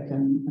scientific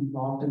and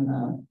involved in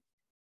the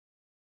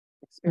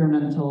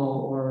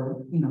experimental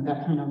or, you know,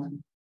 that kind of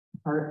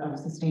part of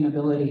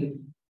sustainability.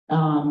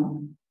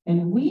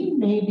 And we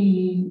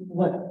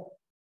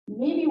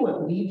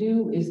what we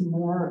do is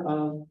more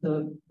of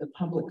the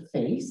public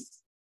face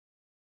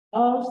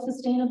of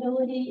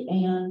sustainability,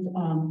 and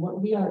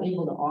what we are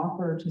able to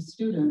offer to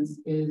students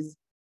is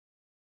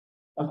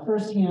a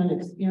firsthand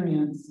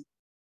experience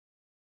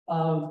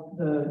of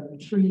the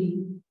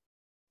tree,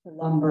 the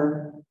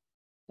lumber,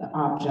 the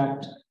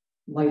object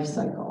life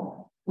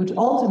cycle, which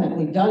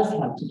ultimately does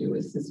have to do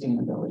with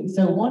sustainability.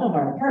 So one of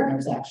our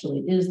partners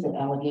actually is the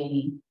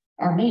Allegheny,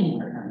 our main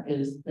partner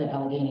is the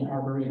Allegheny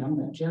Arboretum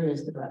that Jerry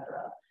is the director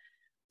of.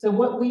 So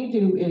what we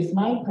do is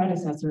my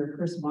predecessor,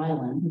 Chris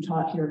Weiland, who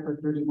taught here for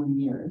 31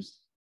 years,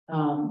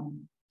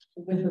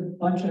 with a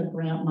bunch of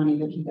grant money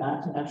that he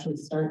got to actually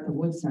start the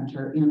Wood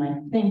Center. And I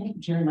think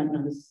Jerry might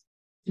know this,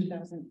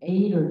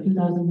 2008 or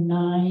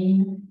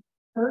 2009,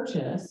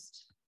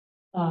 purchased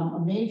a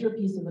major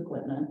piece of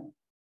equipment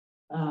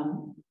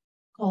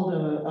called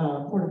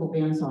a portable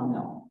bandsaw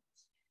mill.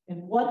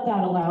 And what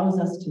that allows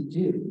us to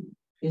do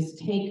is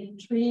take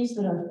trees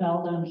that are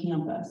felled on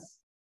campus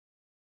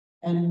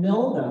and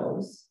mill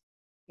those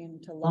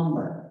into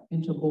lumber,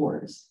 into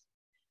boards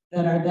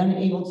that are then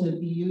able to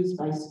be used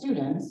by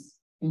students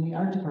in the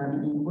art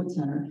department in the Wood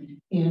Center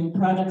in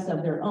projects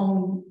of their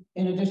own,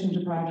 in addition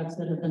to projects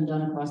that have been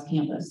done across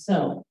campus.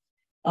 So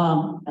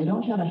I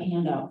don't have a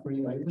handout for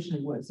you. I wish I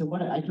would. So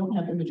I don't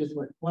have images.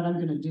 What I'm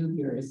going to do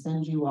here is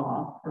send you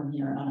off from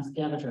here on a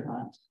scavenger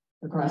hunt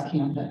across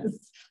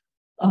campus.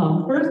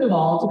 First of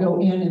all, to go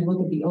in and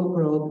look at the oak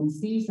grove and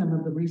see some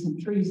of the recent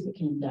trees that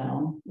came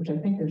down, which I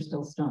think there's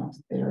still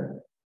stumps there.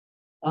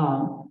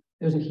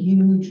 There's a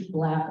huge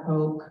black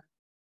oak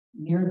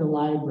near the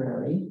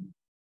library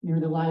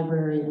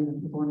and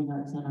the Performing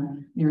Arts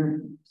Center,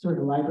 near sort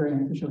of the library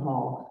and Fisher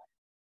Hall,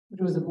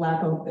 which was a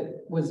black oak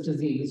that was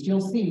diseased.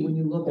 You'll see when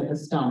you look at the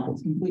stump,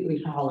 it's completely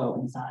hollow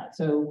inside.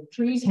 So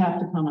trees have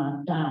to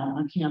come down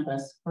on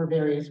campus for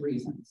various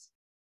reasons.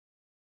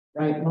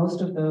 Right,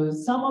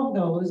 some of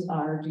those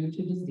are due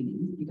to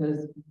disease,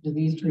 because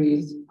diseased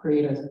trees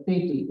create a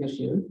safety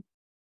issue,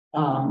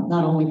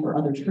 not only for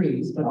other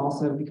trees, but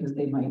also because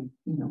they might,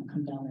 you know,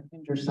 come down and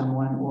injure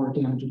someone or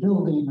damage a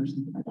building or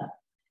something like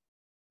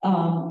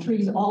that.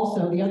 Trees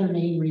also, the other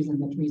main reason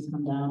that trees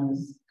come down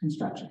is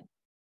construction.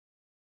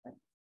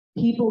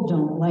 People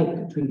don't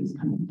like trees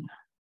coming down.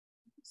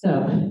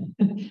 So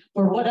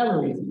for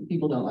whatever reason,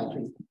 people don't like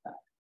trees coming down.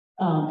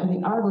 And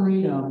the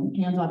Arboretum,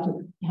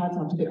 hats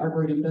off to the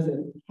Arboretum, does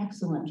an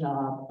excellent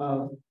job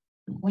of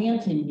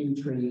planting new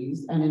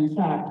trees. And in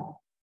fact,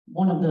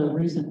 one of the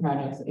recent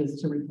projects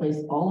is to replace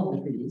all of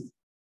the trees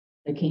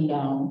that came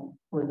down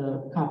for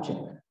the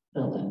Kopchik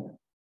building.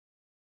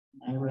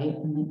 Am I right?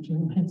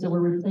 And so we're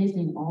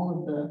replacing all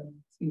of the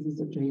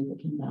species of trees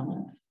that came down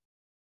there.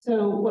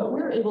 So what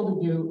we're able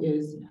to do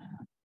is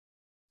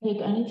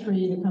take any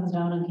tree that comes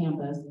down on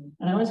campus,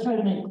 and I always try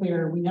to make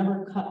clear, we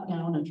never cut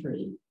down a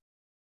tree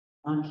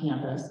on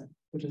campus,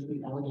 which is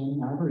the Allegheny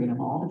Arboretum.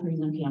 All the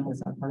trees on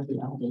campus are part of the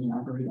Allegheny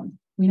Arboretum.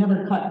 We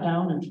never cut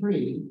down a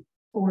tree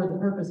for the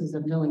purposes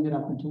of milling it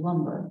up into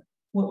lumber.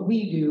 What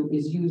we do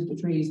is use the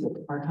trees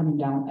that are coming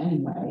down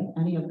anyway,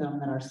 any of them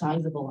that are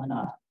sizable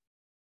enough.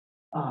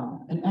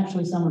 And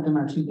actually some of them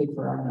are too big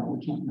for our mill.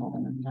 We can't mill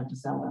them and we have to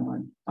sell them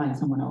or find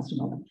someone else to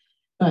mill them.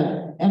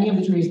 But any of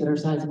the trees that are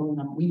sizable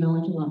enough, we mill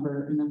into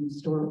lumber, and then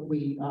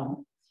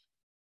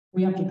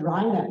we have to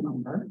dry that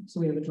lumber. So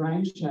we have a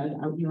drying shed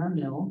out near our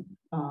mill,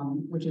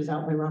 which is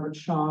out by Robert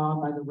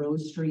Shaw, by the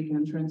Rose Street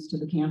entrance to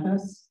the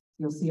campus.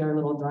 You'll see our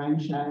little drying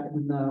shed,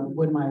 and the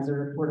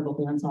Wood-Mizer portable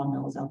bandsaw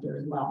mill is out there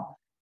as well.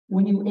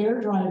 When you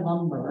air dry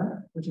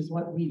lumber, which is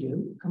what we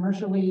do,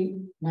 commercially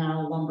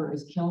now lumber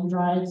is kiln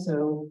dried.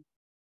 So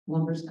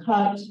lumber's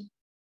cut,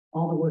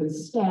 all the wood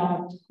is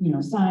stacked, you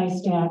know, size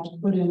stacked,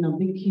 put in a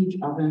big,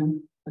 huge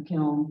oven, a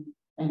kiln,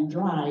 and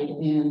dried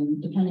in,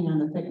 depending on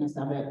the thickness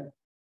of it,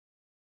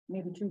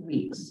 maybe 2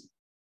 weeks.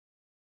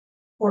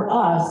 For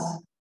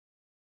us,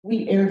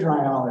 we air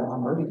dry all our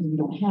lumber because we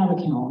don't have a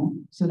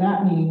kiln. So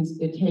that means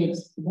it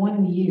takes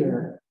 1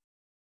 year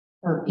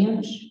per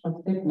inch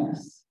of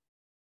thickness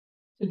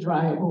to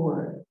dry a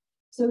board.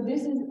 So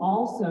this is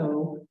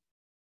also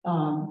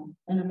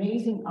an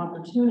amazing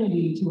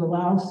opportunity to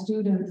allow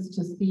students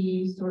to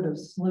see sort of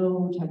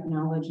slow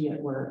technology at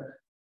work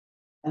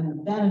and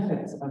the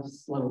benefits of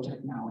slow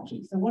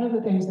technology. So one of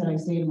the things that I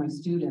say to my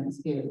students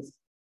is,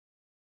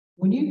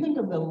 when you think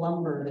of the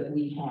lumber that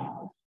we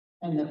have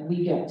and that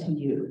we get to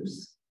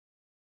use,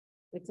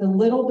 it's a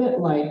little bit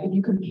like if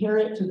you compare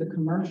it to the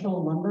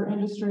commercial lumber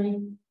industry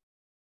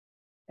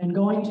and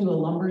going to a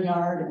lumber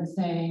yard and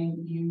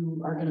saying you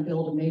are going to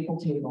build a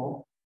maple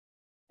table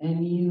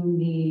and you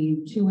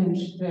need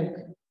 2-inch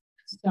thick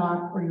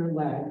stock for your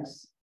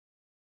legs,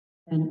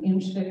 an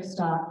inch thick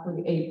stock for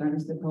the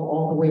aprons that go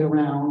all the way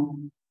around,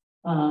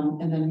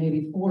 and then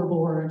maybe 4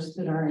 boards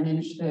that are 1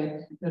 inch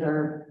thick that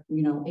are,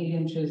 8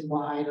 inches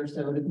wide or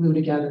so to glue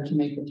together to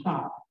make the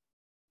top.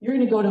 You're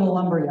going to go to the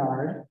lumber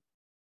yard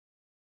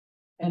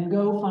and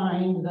go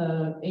find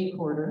the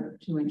 8/4,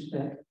 2-inch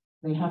thick.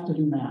 They have to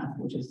do math,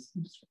 which is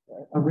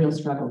a real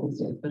struggle these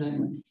days. But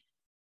anyway,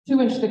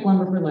 2-inch thick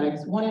lumber for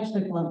legs, 1-inch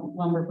thick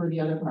lumber for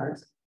the other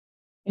parts.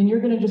 And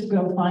you're going to just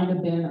go find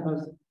a bin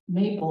of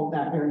maple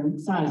that varying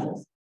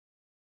sizes.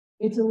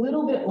 It's a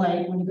little bit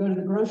like when you go to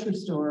the grocery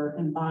store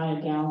and buy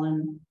a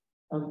gallon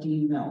of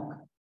Dean milk.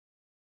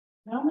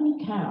 How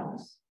many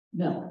cows'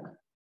 milk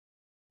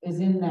is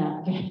in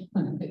that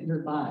gallon that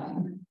you're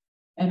buying?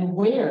 And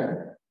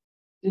where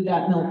did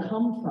that milk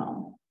come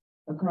from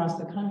across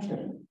the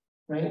country,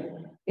 right?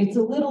 It's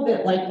a little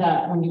bit like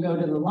that when you go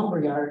to the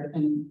lumber yard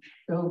and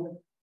go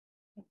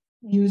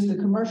use the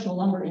commercial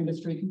lumber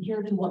industry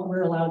compared to what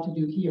we're allowed to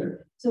do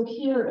here. So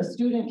here, a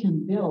student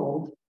can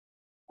build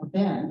a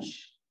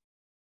bench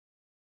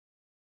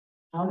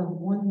out of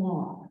one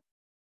log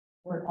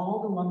where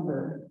all the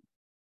lumber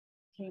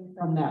came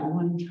from that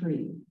one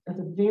tree. That's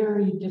a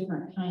very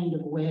different kind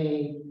of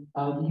way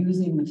of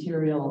using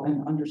material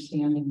and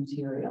understanding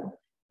material.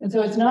 And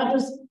so it's not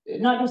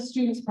just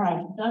student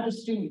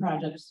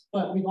projects,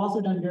 but we've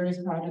also done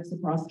various projects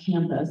across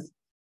campus.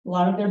 A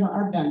lot of them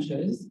are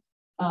benches.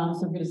 So I'm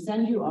going to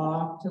send you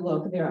off to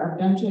look. There are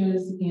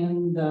benches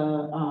in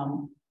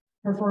the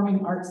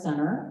Performing Arts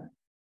Center,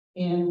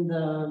 in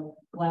the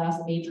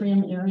glass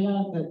atrium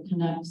area that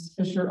connects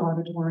Fisher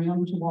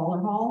Auditorium to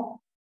Waller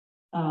Hall.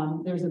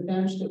 There's a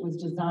bench that was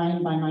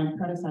designed by my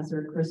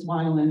predecessor, Chris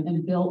Weiland,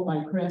 and built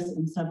by Chris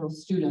and several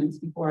students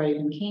before I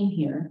even came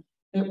here,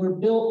 that were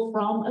built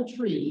from a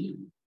tree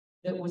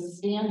that was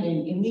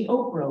standing in the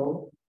oak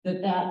grove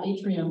that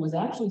atrium was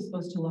actually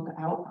supposed to look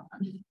out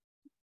on.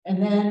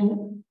 And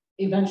then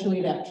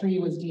eventually that tree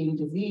was deemed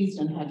diseased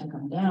and had to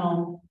come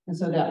down. And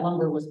so that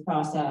lumber was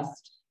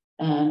processed,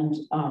 and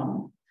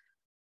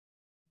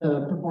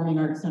the Performing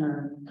Arts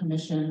Center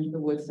commissioned the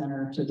Wood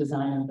Center to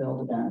design and build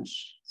a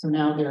bench. So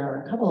now there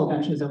are a couple of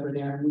benches over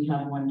there, and we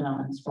have one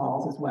down in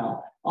Sprawls as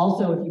well.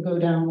 Also, if you go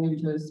down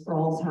into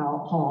Sprawls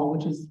Hall,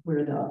 which is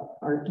where the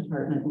art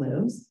department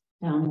lives,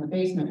 down in the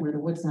basement where the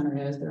Wood Center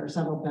is, there are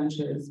several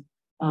benches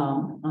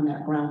on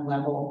that ground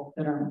level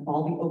that are,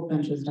 all the oak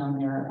benches down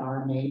there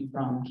are made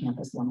from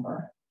campus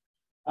lumber.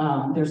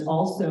 There's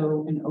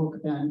also an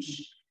oak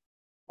bench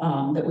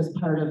that was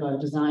part of a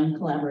design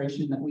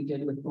collaboration that we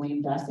did with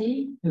Blaine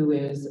Dessy, who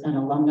is an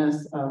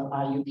alumnus of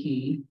IUP.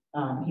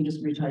 He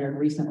just retired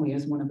recently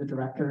as one of the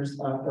directors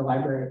of the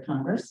Library of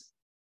Congress,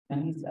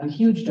 and he's a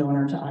huge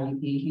donor to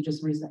IUP. He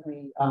just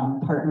recently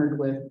partnered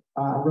with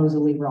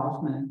Rosalie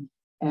Rothman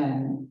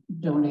and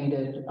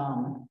donated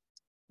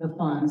the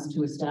funds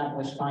to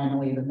establish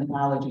finally the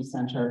Mythology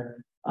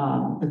Center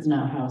that's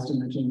now housed in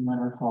the Jean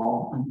Leonard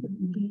Hall on the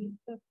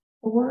fifth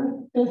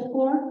floor.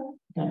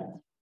 Okay.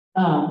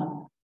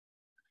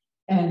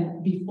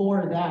 And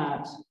before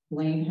that,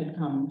 Blaine had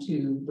come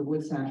to the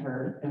Wood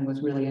Center and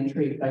was really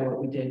intrigued by what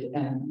we did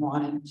and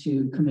wanted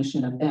to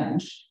commission a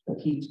bench that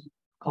he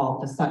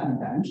called the Sutton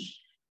Bench,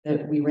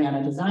 that we ran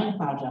a design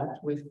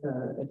project with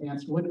the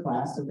advanced wood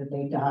class so that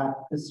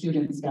the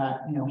students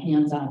got,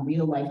 hands-on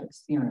real life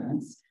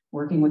experience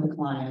working with the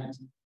client,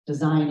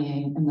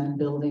 designing and then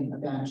building a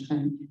bench.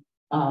 And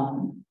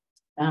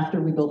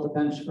after we built the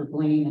bench for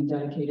Blaine and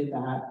dedicated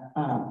that,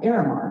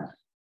 Aramark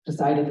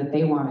decided that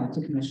they wanted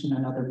to commission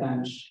another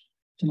bench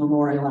to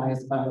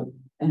memorialize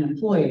an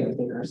employee of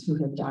theirs who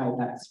had died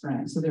that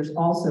spring. So there's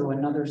also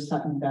another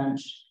Sutton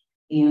bench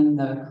in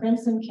the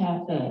Crimson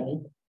Cafe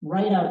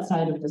right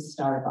outside of the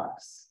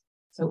Starbucks.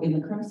 So in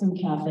the Crimson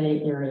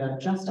Cafe area,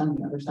 just on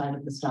the other side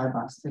of the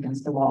Starbucks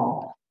against the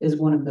wall, is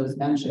one of those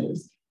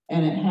benches.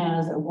 And it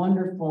has a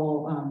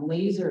wonderful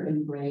laser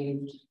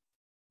engraved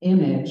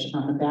image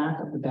on the back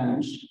of the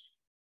bench.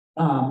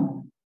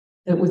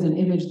 That was an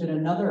image that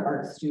another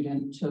art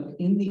student took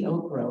in the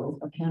oak grove,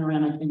 a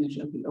panoramic image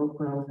of the oak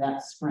grove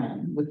that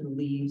spring with the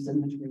leaves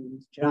and the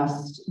trees,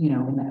 just,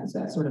 in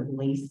that sort of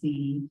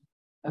lacy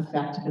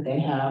effect that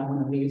they have when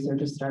the leaves are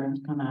just starting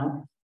to come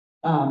out.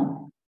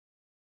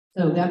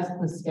 So that's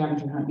the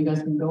scavenger hunt. You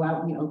guys can go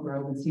out in the oak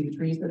grove and see the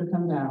trees that have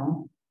come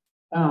down,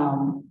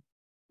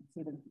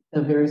 see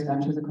the various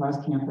benches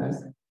across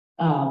campus.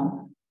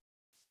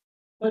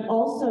 But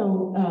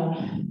also,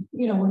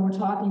 when we're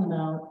talking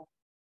about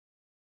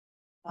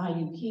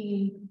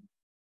IUP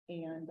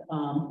and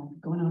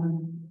going on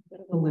a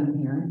bit of a limb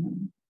here,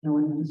 no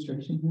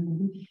administration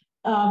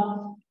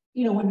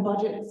here, when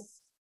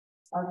budgets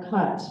are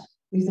cut,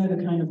 these are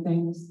the kind of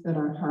things that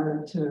are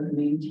hard to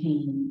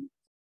maintain.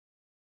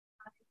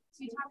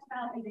 So you talked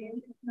about the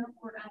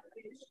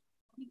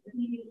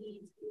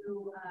community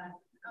to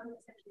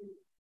essentially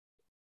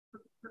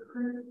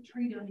for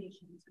tree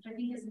donations, which I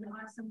think is an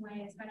awesome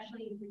way,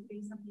 especially if you're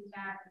doing something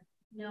that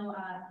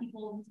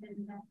people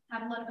tend to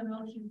have a lot of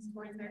emotions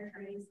towards their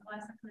trees, a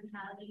lot of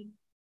sentimentality.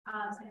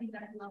 So I think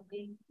that's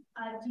lovely.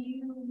 Do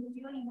you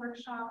do any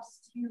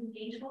workshops to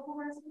engage local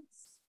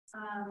residents?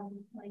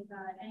 Like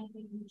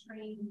anything to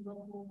train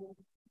local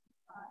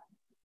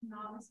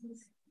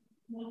novices?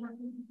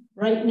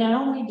 Right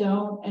now we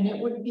don't, and it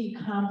would be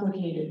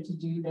complicated to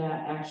do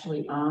that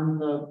actually on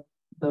the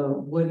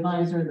wood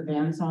miser, the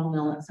bandsaw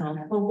mill itself.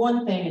 For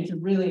one thing, it's a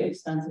really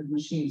expensive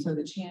machine, so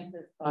the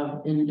chances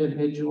of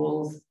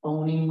individuals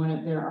owning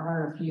one, there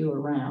are a few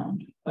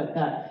around,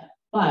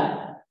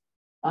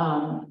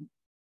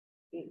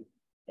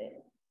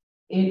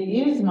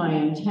 it is my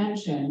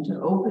intention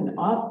to open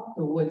up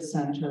the Wood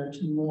Center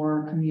to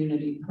more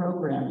community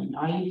programming.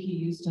 IUP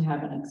used to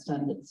have an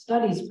extended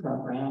studies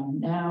program.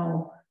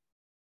 Now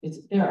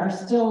there are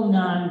still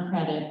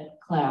non-credit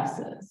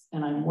classes,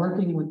 and I'm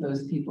working with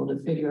those people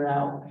to figure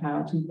out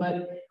how to,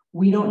 but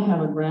we don't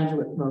have a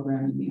graduate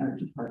program in the art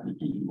department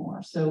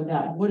anymore. So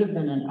that would have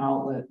been an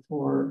outlet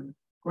for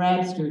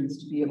grad students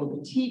to be able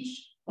to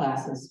teach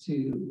classes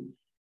to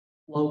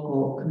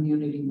local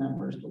community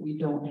members, but we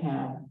don't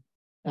have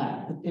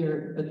that.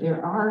 But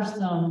there are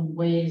some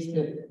ways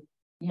that,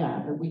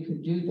 yeah, that we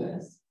could do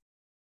this.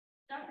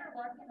 Dr.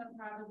 Larkin would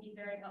probably be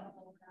very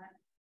helpful with that.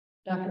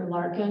 Dr.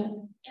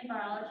 Larkin? In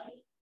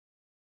biology.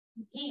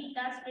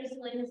 That's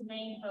basically his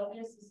main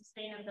focus is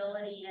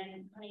sustainability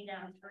and cutting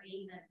down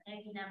trees and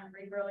planting them and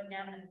regrowing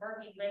them and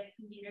working with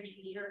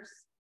community leaders.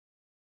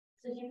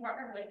 So if you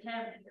partner with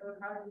him, it would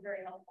probably be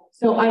very helpful.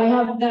 So I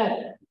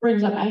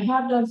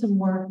have done some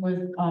work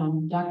with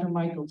Dr.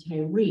 Michael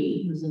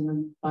Tyree, who's in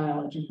the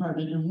biology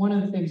department. And one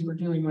of the things we're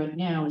doing right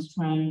now is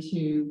trying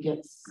to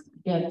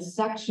get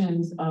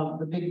sections of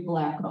the big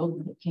black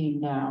oak that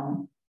came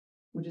down,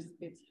 which is,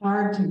 it's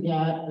hard to get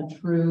a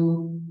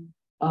true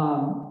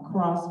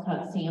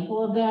cross-cut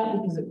sample of that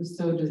because it was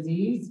so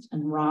diseased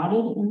and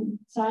rotted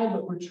inside,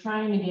 but we're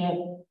trying to get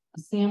a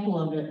sample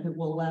of it that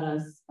will let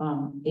us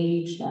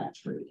age that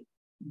tree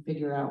and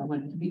figure out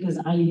when, because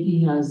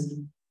IUP has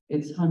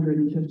its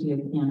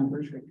 150th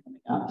anniversary coming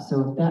up.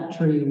 So if that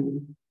tree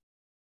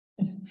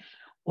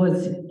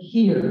was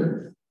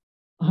here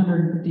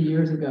 150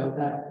 years ago,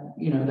 that,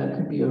 you know, that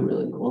could be a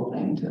really cool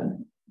thing to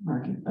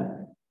market. But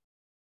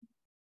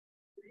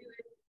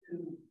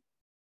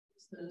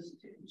those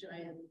two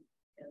giant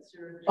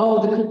syrup.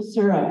 Oh, the good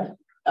syrup.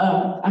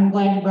 I'm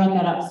glad you brought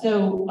that up.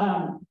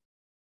 So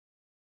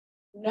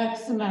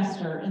next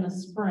semester in the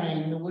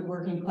spring, the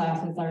woodworking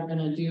classes are going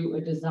to do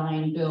a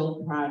design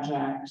build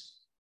project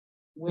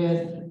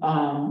with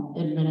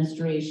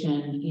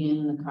administration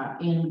in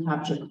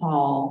Kopchak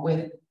Hall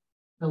with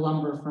the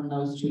lumber from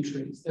those two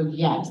trees. So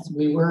yes,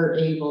 we were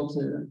able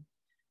to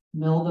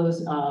mill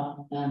those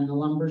up, and the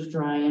lumber's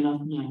dry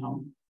enough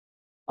now.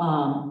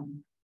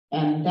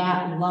 And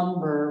that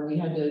lumber, we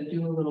had to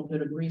do a little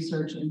bit of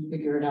research and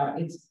figure it out.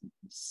 It's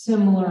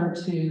similar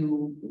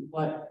to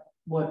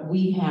what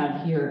we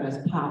have here as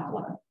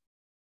poplar.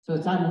 So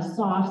it's on the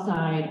soft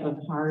side of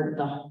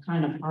the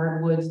kind of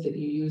hardwoods that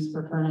you use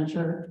for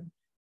furniture,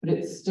 but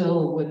it's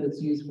still wood that's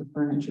used for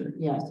furniture.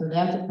 Yeah, so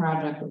that's a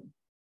project that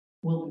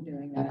we'll be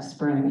doing next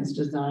spring. It's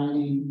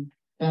designing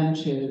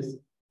benches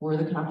for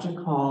the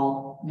Kopchak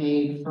Hall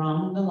made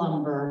from the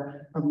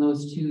lumber from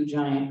those two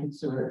giant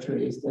Katsura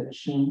trees that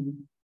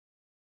Shane,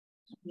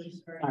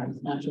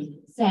 not just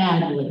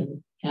sadly,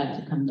 had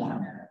to come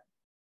down.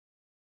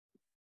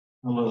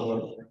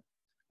 Hello.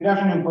 Good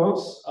afternoon,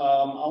 folks. I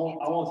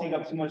won't take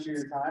up too much of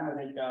your time. I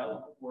think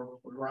we're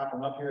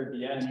wrapping up here at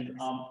the end.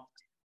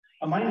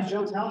 My name is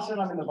Joe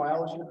Townsend. I'm in the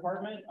biology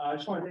department. I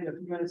just want to take a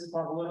few minutes to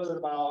talk a little bit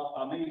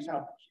about maybe kind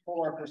of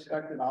pull our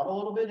perspective out a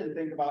little bit and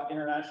think about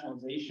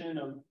internationalization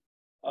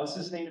of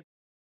sustainability.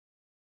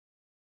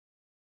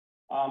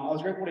 I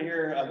was grateful to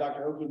hear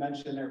Dr. Okey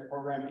mention their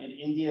program in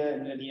India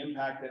and the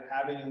impact that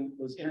having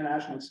those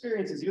international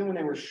experiences, even when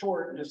they were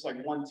short, just like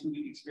 1-2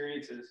 week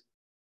experiences,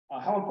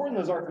 how important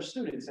those are for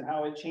students and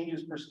how it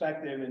changes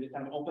perspective and it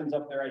kind of opens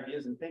up their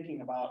ideas and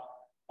thinking about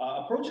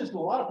approaches to a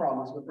lot of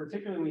problems, but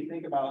particularly when we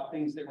think about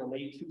things that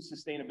relate to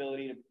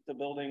sustainability, to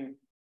building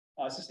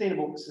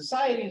sustainable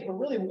societies, but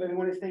really when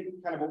we think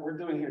kind of what we're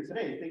doing here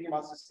today, thinking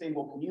about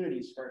sustainable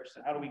communities first,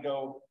 and how do we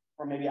go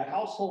from maybe a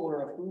household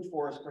or a food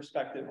forest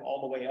perspective all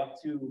the way up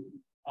to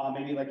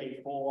maybe like a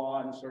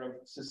full-on sort of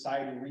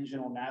society,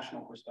 regional,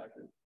 national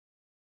perspective.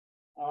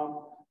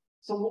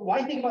 So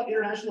why think about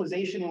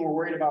internationalization when we're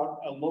worried about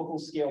local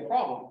scale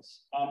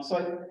problems?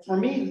 So for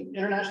me,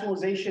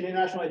 internationalization,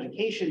 international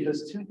education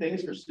does two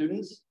things for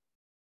students.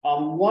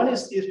 One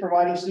is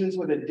providing students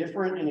with a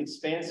different and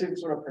expansive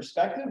sort of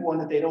perspective, one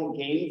that they don't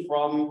gain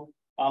from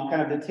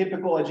kind of the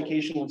typical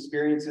educational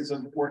experiences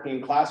of working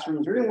in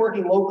classrooms or even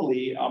working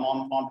locally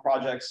on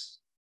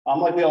projects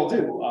like we all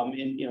do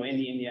in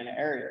the Indiana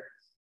area.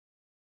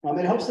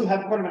 It helps them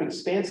have kind of an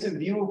expansive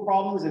view of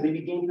problems and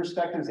maybe gain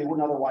perspectives they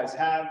wouldn't otherwise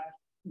have.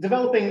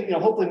 developing,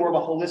 hopefully more of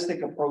a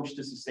holistic approach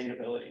to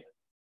sustainability.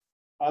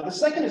 The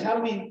second is how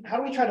do we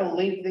try to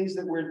link things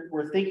that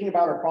we're thinking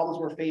about or problems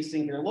we're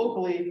facing here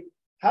locally?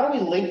 How do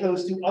we link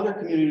those to other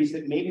communities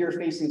that maybe are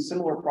facing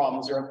similar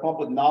problems or have come up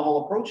with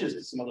novel approaches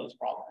to some of those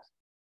problems?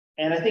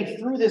 And I think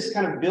through this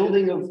kind of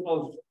building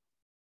of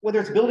whether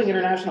it's building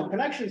international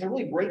connections or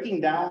really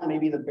breaking down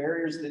maybe the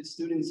barriers that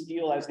students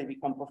feel as they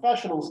become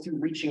professionals to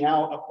reaching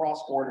out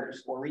across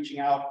borders or reaching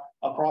out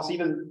across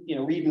even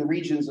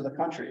regions of the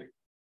country.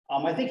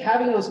 I think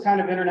having those kind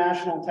of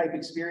international type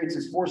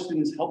experiences for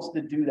students helps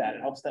to do that.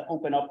 It helps to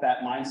open up that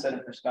mindset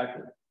and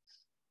perspective.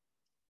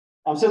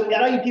 So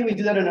at IUP, we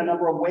do that in a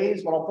number of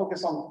ways. What I'll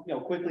focus on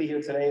quickly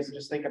here today is to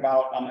just think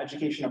about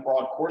education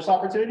abroad course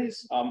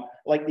opportunities,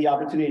 like the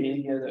opportunity in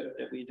India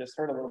that we just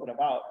heard a little bit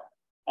about.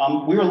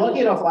 We were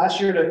lucky enough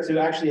last year to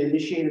actually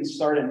initiate and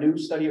start a new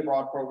study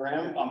abroad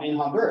program in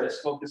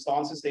Honduras focused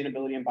on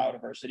sustainability and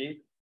biodiversity.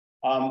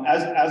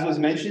 As was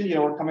mentioned,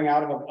 we're coming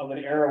out of an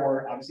era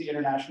where obviously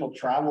international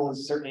travel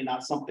is certainly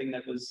not something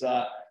that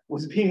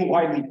was being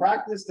widely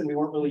practiced, and we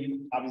weren't really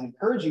obviously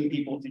encouraging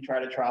people to try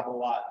to travel a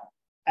lot.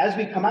 As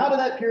we come out of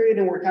that period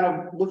and we're kind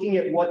of looking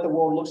at what the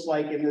world looks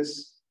like in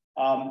this,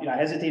 I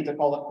hesitate to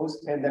call it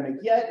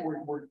post-pandemic yet.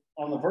 We're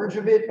on the verge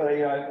of it, but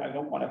I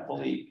don't want to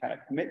fully kind of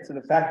commit to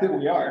the fact that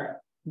we are.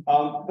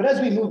 But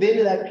as we move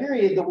into that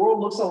period, the world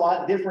looks a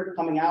lot different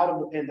coming out of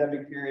the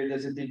pandemic period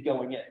as it did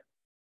going in.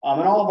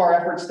 And all of our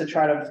efforts to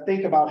try to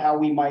think about how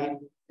we might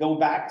go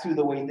back to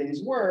the way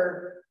things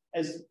were,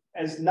 as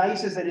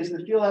nice as it is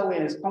to feel that way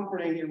and as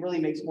comforting, it really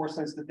makes more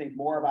sense to think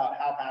more about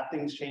how have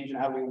things changed and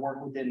how we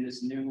work within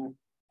this new,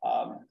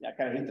 I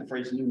kind of hate the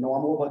phrase new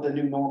normal, but the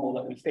new normal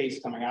that we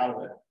face coming out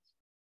of it.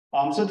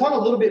 So talk a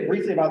little bit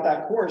briefly about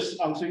that course.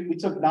 So we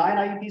took 9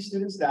 IUP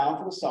students down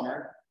for the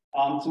summer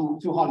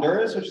to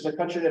Honduras, which is a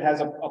country that has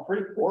a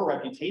pretty poor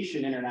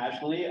reputation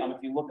internationally. If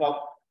you look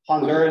up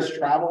Honduras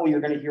travel,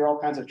 you're going to hear all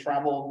kinds of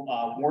travel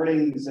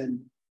warnings and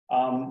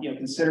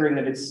considering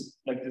that it's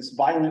like this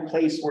violent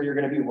place where you're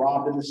going to be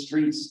robbed in the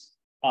streets.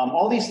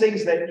 All these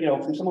things that,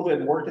 from someone who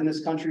had worked in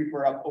this country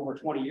for over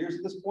 20 years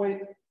at this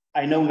point,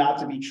 I know not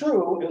to be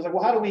true. It was like,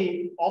 well, how do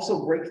we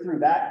also break through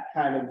that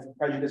kind of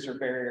prejudice or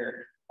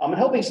barrier? And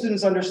helping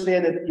students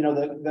understand that,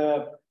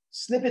 the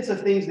snippets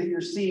of things that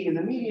you're seeing in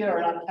the media are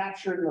not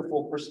captured in the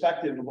full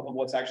perspective of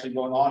what's actually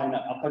going on in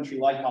a country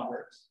like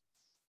Honduras.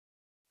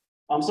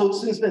 So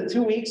students spent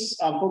 2 weeks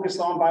focused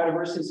on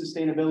biodiversity and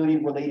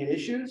sustainability related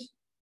issues.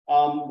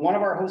 One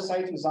of our host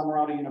sites was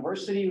Zamorano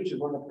University, which is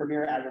one of the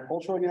premier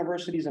agricultural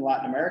universities in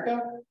Latin America.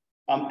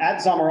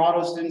 At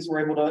Zamorano, students were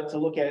able to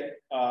look at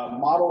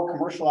model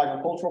commercial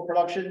agricultural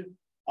production.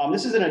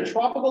 This is in a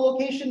tropical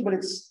location, but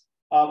it's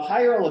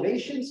higher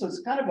elevation, so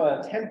it's kind of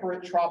a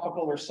temperate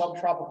tropical or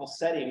subtropical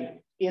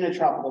setting in a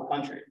tropical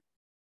country.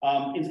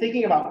 In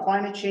thinking about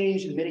climate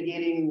change and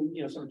mitigating,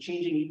 sort of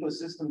changing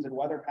ecosystems and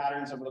weather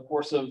patterns over the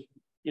course of,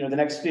 the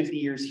next 50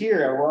 years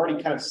here, we're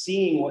already kind of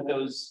seeing what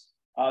those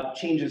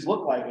changes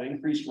look like,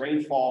 increased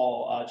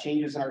rainfall,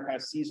 changes in our kind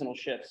of seasonal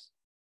shifts.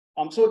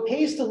 So it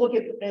pays to look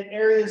at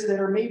areas that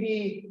are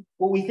maybe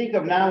what we think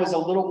of now as a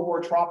little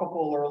more tropical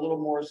or a little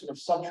more sort of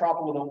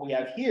subtropical than what we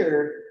have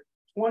here.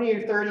 20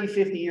 or 30,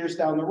 50 years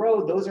down the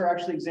road, those are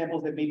actually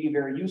examples that may be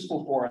very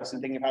useful for us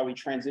in thinking of how we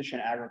transition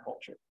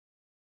agriculture.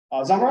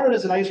 Zamorano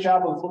does a nice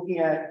job of looking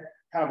at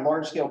kind of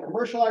large scale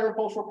commercial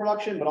agricultural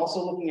production, but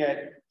also looking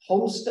at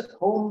home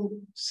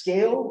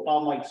scale,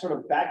 like sort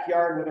of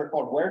backyard, what they're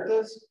called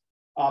huertas,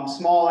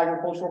 small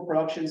agricultural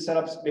production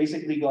setups,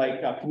 basically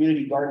like a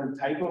community garden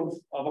type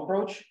of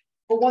approach,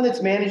 but one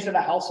that's managed at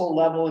a household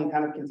level and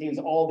kind of contains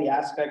all the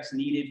aspects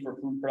needed for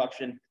food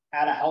production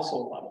at a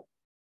household level.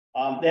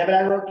 They have an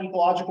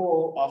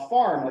agroecological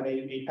farm, like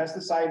a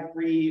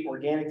pesticide-free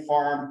organic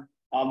farm,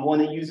 one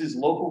that uses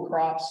local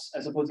crops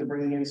as opposed to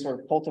bringing in sort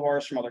of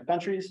cultivars from other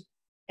countries.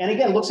 And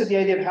again, looks at the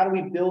idea of how do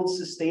we build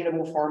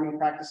sustainable farming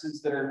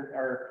practices that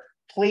are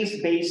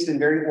place-based and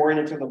very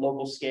oriented to the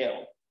local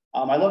scale.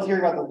 I love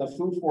hearing about the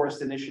Food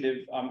Forest Initiative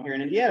here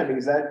in Indiana,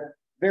 because that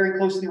very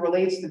closely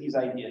relates to these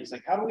ideas.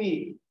 Like, how do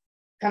we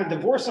kind of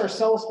divorce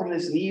ourselves from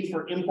this need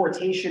for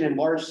importation and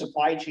large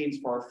supply chains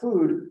for our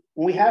food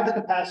when we have the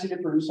capacity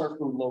to produce our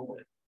food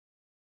locally?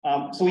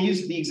 So we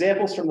used the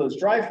examples from those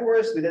dry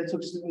forests. We then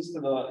took students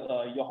to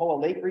the Yohoa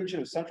Lake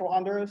region of central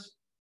Honduras.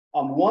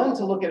 One,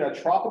 to look at a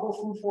tropical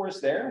food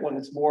forest there, one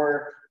that's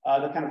more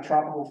the kind of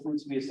tropical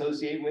fruits we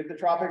associate with the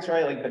tropics,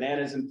 right? Like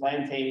bananas and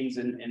plantains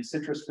and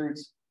citrus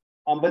fruits,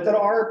 but that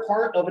are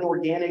part of an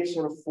organic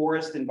sort of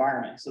forest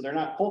environment. So they're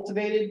not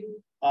cultivated.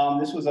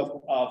 This was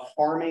a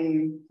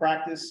farming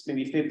practice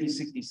maybe 50,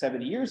 60,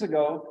 70 years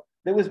ago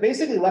that was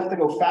basically left to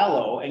go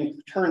fallow and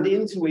turned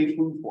into a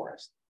food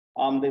forest.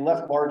 They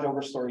left large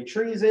overstory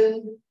trees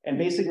in and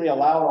basically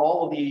allowed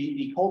all of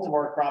the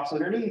cultivar crops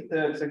underneath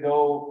to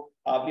go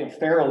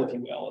feral, if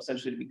you will,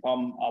 essentially to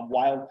become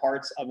wild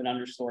parts of an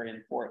understory in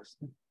the forest.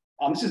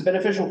 This is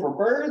beneficial for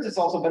birds. It's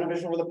also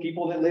beneficial for the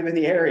people that live in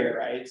the area,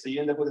 right? So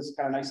you end up with this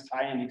kind of nice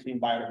tie-in between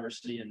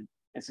biodiversity and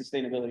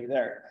sustainability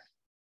there.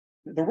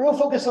 The real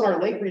focus on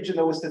our lake region,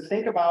 though, is to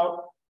think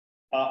about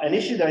an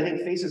issue that I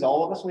think faces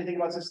all of us when we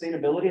think about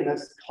sustainability, and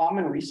that's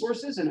common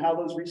resources and how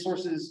those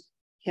resources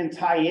can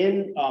tie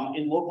in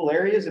local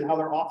areas and how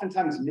they're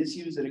oftentimes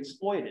misused and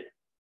exploited.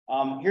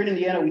 Here in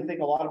Indiana, we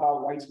think a lot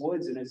about White's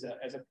Woods and as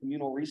a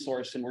communal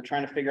resource, and we're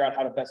trying to figure out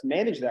how to best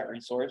manage that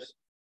resource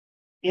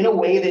in a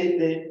way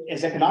that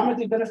is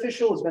economically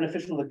beneficial, is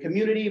beneficial to the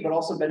community, but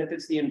also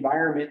benefits the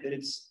environment that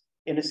it's,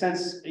 in a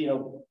sense,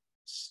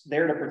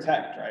 there to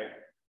protect, right?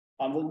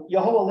 The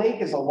Yahoa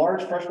Lake is a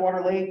large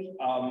freshwater lake.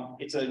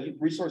 It's a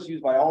resource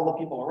used by all the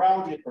people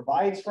around it. It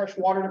provides fresh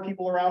water to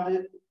people around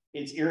it.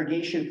 It's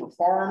irrigation for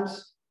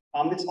farms.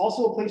 It's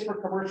also a place for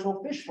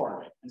commercial fish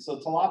farming. And so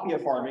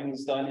tilapia farming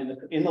is done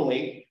in the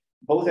lake,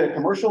 both at a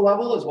commercial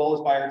level as well as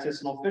by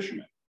artisanal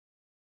fishermen.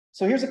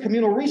 So here's a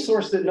communal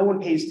resource that no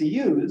one pays to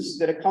use,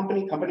 that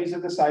companies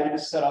have decided to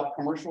set up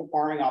commercial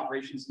farming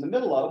operations in the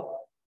middle of,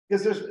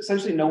 because there's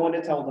essentially no one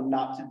to tell them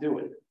not to do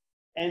it.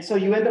 And so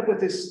you end up with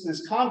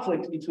this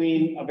conflict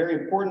between a very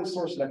important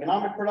source of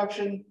economic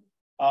production,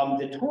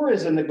 the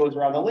tourism that goes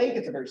around the lake.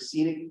 It's a very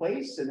scenic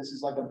place, and this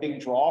is like a big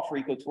draw for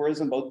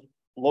ecotourism, both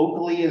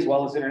locally as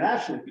well as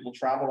internationally. People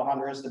travel to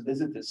Honduras to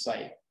visit this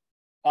site.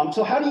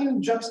 So how do you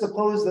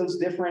juxtapose those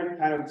different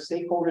kind of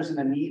stakeholders and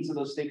the needs of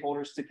those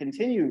stakeholders to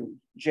continue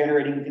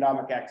generating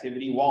economic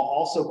activity while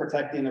also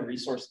protecting the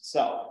resource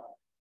itself?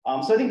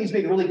 So I think these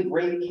make really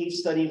great case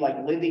study,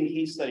 like living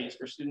case studies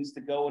for students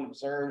to go and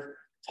observe,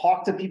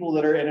 talk to people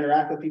that are and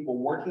interact with people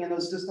working in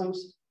those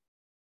systems,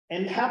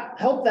 and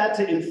help that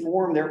to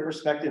inform their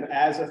perspective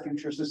as a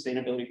future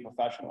sustainability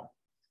professional.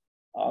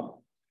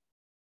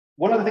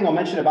 One other thing I'll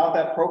mention about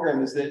that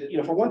program is that,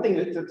 for one thing,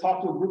 to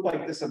talk to a group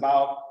like this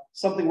about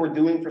something we're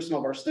doing for some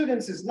of our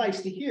students is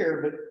nice to hear,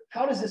 but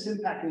how does this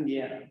impact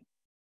Indiana?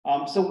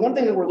 So one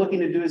thing that we're looking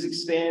to do is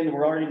expand, and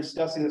we're already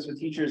discussing this with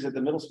teachers at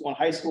the middle school and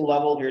high school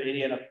level here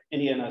at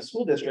Indiana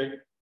School District,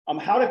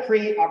 how to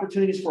create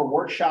opportunities for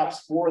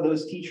workshops for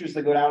those teachers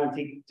that go down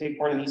and take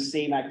part in these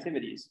same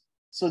activities,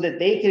 so that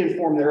they can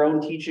inform their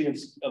own teaching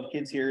of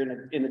kids here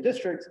in the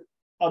district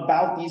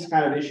about these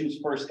kind of issues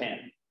firsthand.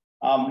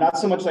 Not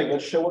so much like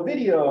let's show a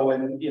video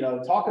and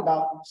talk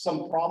about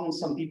some problems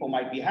some people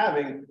might be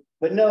having,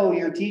 but no,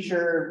 your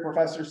teacher,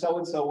 Professor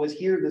so-and-so, was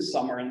here this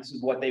summer and this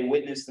is what they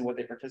witnessed and what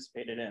they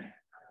participated in.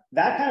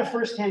 That kind of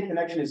firsthand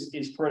connection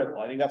is critical.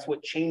 I think that's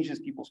what changes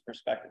people's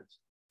perspectives.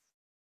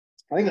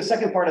 I think the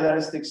second part of that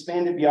is to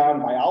expand it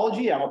beyond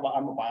biology. I'm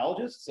a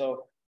biologist,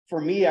 so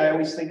for me, I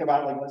always think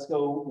about like, let's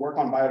go work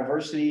on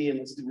biodiversity and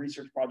let's do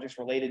research projects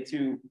related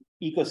to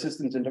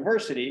ecosystems and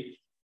diversity.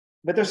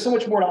 But there's so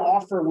much more to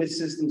offer with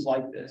systems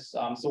like this.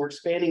 So we're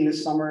expanding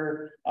this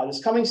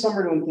coming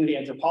summer to include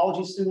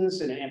anthropology students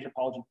in an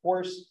anthropology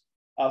course,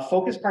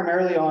 focused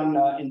primarily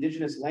on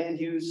indigenous land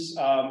use,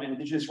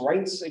 indigenous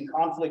rights and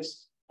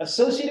conflicts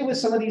associated with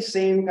some of these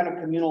same kind of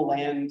communal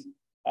land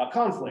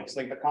conflicts,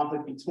 like the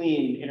conflict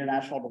between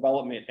international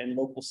development and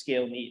local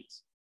scale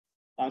needs.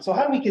 So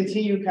how do we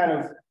continue kind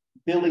of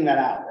building that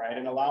out, right?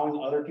 And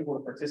allowing other people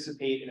to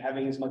participate and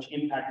having as much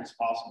impact as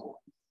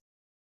possible.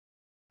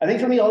 I think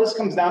for me, all this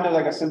comes down to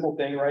like a simple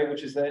thing, right?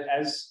 Which is that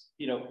as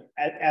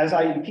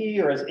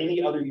IUP or as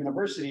any other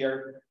university,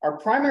 our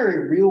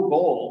primary real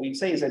goal, we'd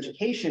say, is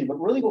education,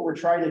 but really what we're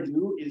trying to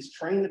do is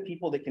train the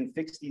people that can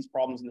fix these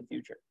problems in the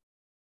future.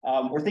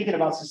 We're thinking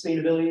about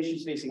sustainability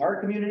issues facing our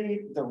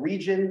community, the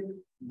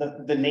region,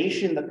 the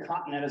nation, the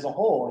continent as a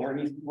whole.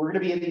 And we're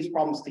going to be in these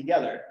problems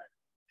together.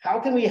 How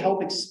can we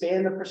help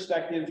expand the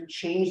perspective,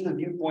 change the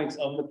viewpoints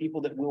of the people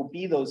that will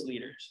be those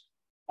leaders?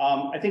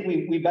 I think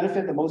we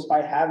benefit the most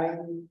by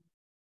having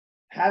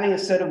a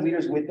set of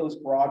leaders with those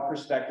broad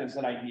perspectives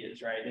and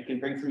ideas, right? They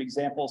can bring from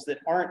examples that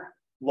aren't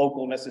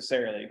local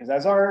necessarily, because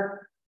as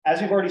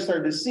we've already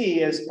started to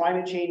see, as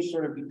climate change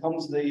sort of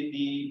becomes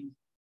the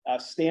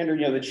standard,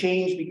 the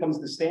change becomes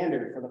the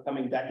standard for the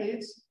coming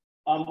decades.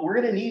 We're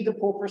going to need to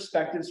pull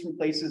perspectives from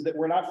places that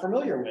we're not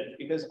familiar with,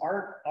 because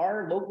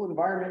our local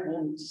environment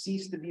will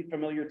cease to be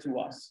familiar to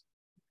us.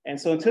 And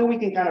so until we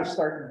can kind of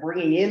start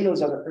bringing in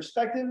those other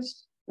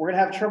perspectives, we're going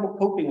to have trouble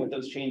coping with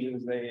those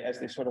changes as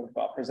they sort of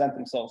present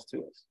themselves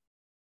to us.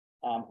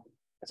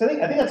 So I think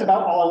that's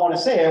about all I want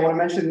to say. I want to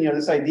mention,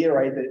 this idea,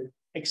 right, that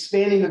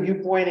expanding the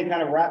viewpoint and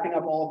kind of wrapping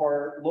up all of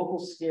our local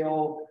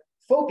scale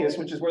focus,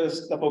 which is where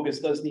the focus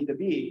does need to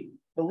be,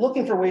 but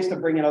looking for ways to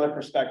bring in other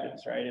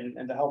perspectives, right,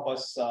 and to help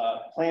us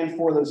plan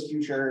for those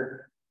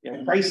future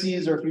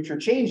crises or future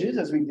changes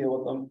as we deal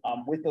with them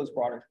with those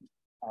broader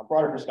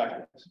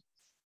perspectives.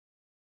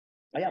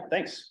 Yeah,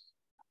 thanks.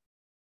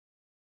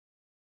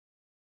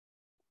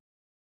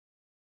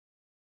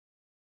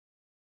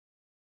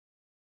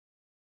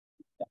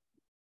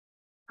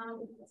 Part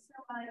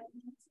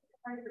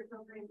of the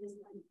program is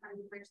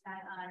trying to bridge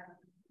that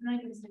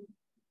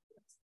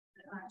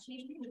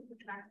change people's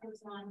perspectives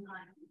on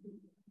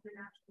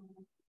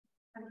international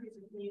countries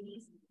and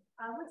communities.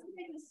 What's the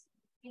biggest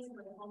case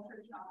of a culture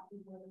shock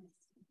with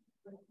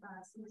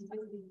students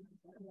visiting?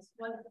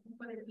 What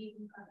would it be?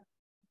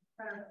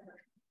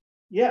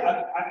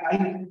 Yeah,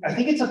 I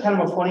think it's a kind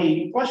of a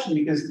funny question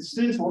because the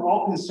students were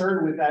all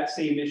concerned with that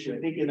same issue. I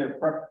think in their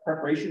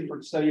preparation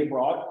for study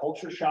abroad,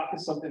 culture shock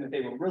is something that they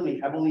were really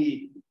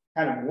heavily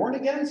kind of warned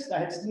against. I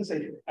had students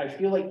I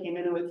feel like came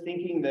into it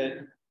thinking that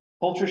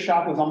culture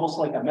shock was almost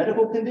like a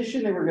medical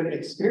condition they were going to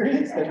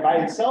experience that by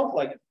itself.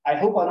 Like, I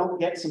hope I don't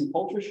get some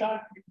culture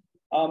shock.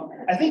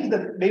 I think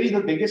that maybe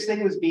the biggest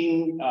thing was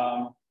being,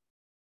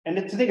 and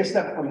to take a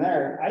step from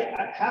there,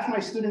 half my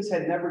students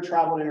had never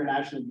traveled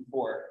internationally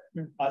before.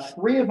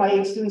 3 of my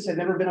 8 students had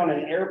never been on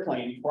an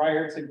airplane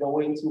prior to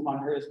going to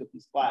Honduras with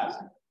this class.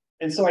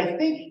 And so I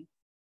think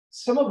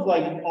some of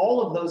like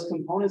all of those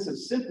components of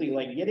simply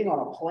like getting on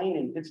a plane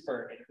in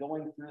Pittsburgh and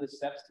going through the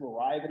steps to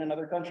arrive in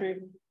another country,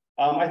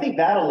 I think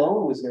that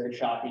alone was very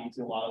shocking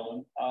to a lot of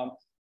them.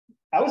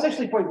 I was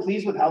actually quite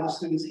pleased with how the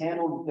students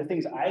handled the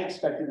things I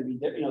expected to be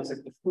different. You know, it's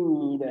like the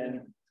food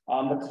and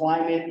the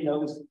climate, you know,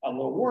 it was a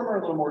little warmer,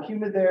 a little more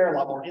humid there, a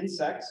lot more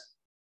insects.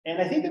 And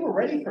I think they were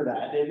ready for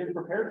that. They had been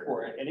prepared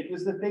for it. And it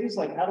was the things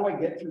like, how do I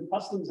get through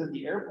customs at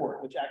the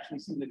airport, which actually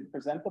seemed to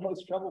present the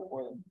most trouble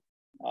for them.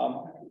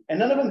 And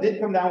none of them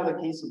did come down with a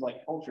case of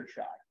like culture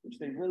shock, which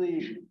they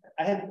really,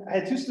 I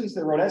had 2 students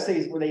that wrote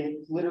essays where they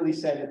literally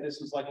said that this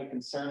was like a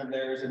concern of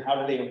theirs and how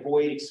do they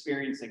avoid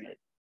experiencing it.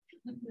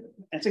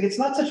 And so it's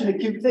not such an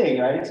acute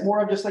thing, right? It's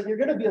more of just like, you're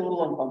going to be a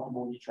little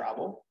uncomfortable when you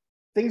travel.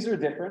 Things are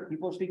different.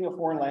 People are speaking a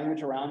foreign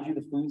language around you.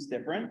 The food's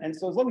different. And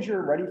so as long as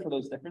you're ready for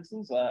those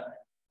differences,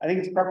 I think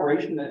it's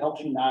preparation that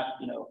helps you not,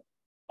 you know,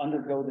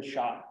 undergo the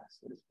shock,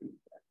 so to speak.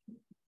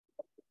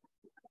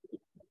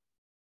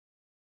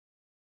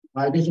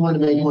 I just want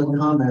to make one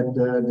comment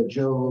that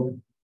Joe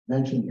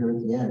mentioned here at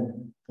the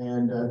end.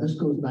 And this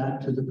goes back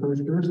to the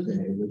first Earth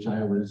Day, which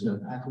I was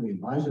faculty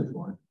advisor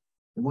for.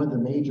 And one of the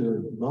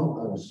major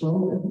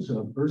slogans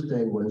of Earth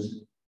Day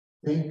was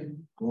think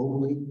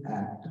globally,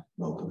 act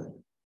locally.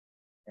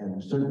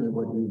 And certainly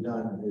what we've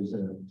done is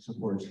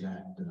supports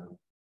that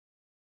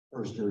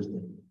first Earth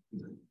Day.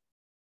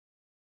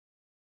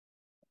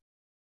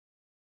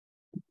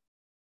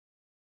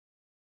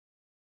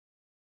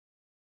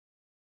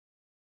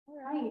 All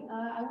right,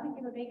 I want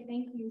to give a big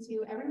thank you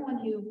to everyone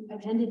who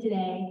attended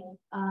today.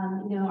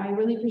 You know, I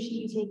really appreciate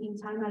you taking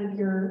time out of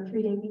your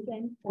 3-day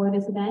weekend for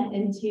this event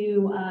and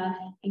to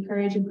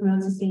encourage and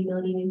promote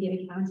sustainability in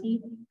Indiana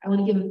County. I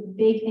want to give a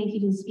big thank you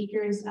to the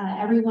speakers.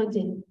 Everyone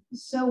did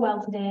so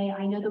well today.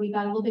 I know that we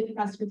got a little bit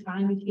pressed for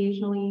time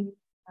occasionally,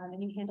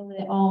 and you handled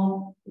it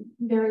all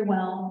very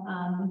well.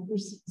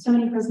 There's so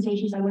many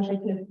presentations I wish I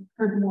could have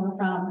heard more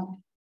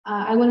from.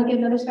 I want to give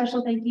another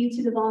special thank you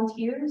to the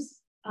volunteers.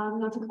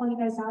 Not to call you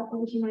guys out, but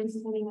would you mind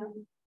standing up?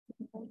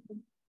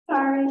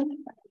 Sorry.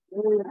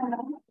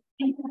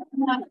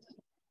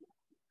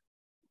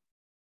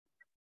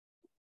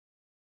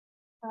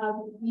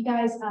 You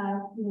guys,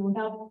 you know,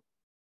 without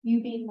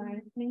you being my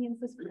opinions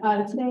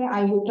today,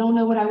 I don't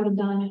know what I would have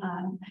done.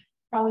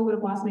 Probably would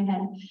have lost my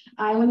head.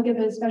 I want to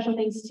give a special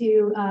thanks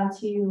to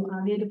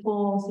Amanda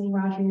Pohl, Cindy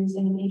Rogers,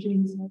 and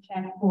Adrian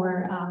Smithcheck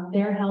for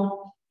their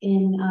help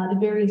in the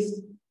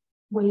various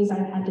ways I've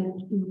had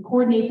to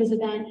coordinate this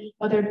event,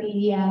 whether it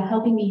be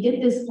helping me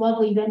get this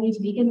lovely venue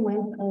to begin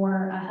with,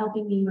 or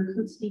helping me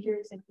recruit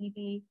speakers and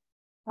EV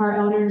our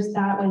owners.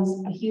 That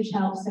was a huge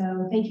help.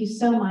 So thank you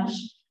so much.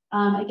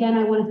 Again,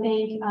 I want to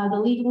thank the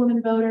League of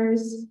Women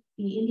Voters,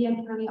 the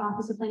Indiana County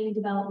Office of Planning and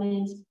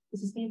Development, the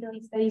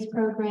Sustainability Studies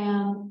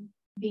Program,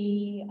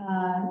 the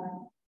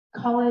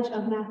College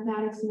of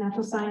Mathematics and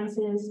Natural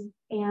Sciences,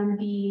 and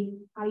the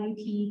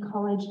IUP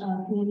College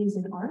of Humanities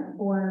and Art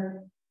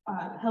for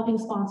helping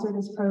sponsor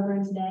this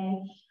program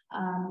today.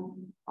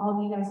 All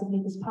of you guys have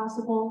made this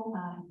possible,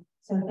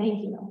 so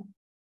thank you.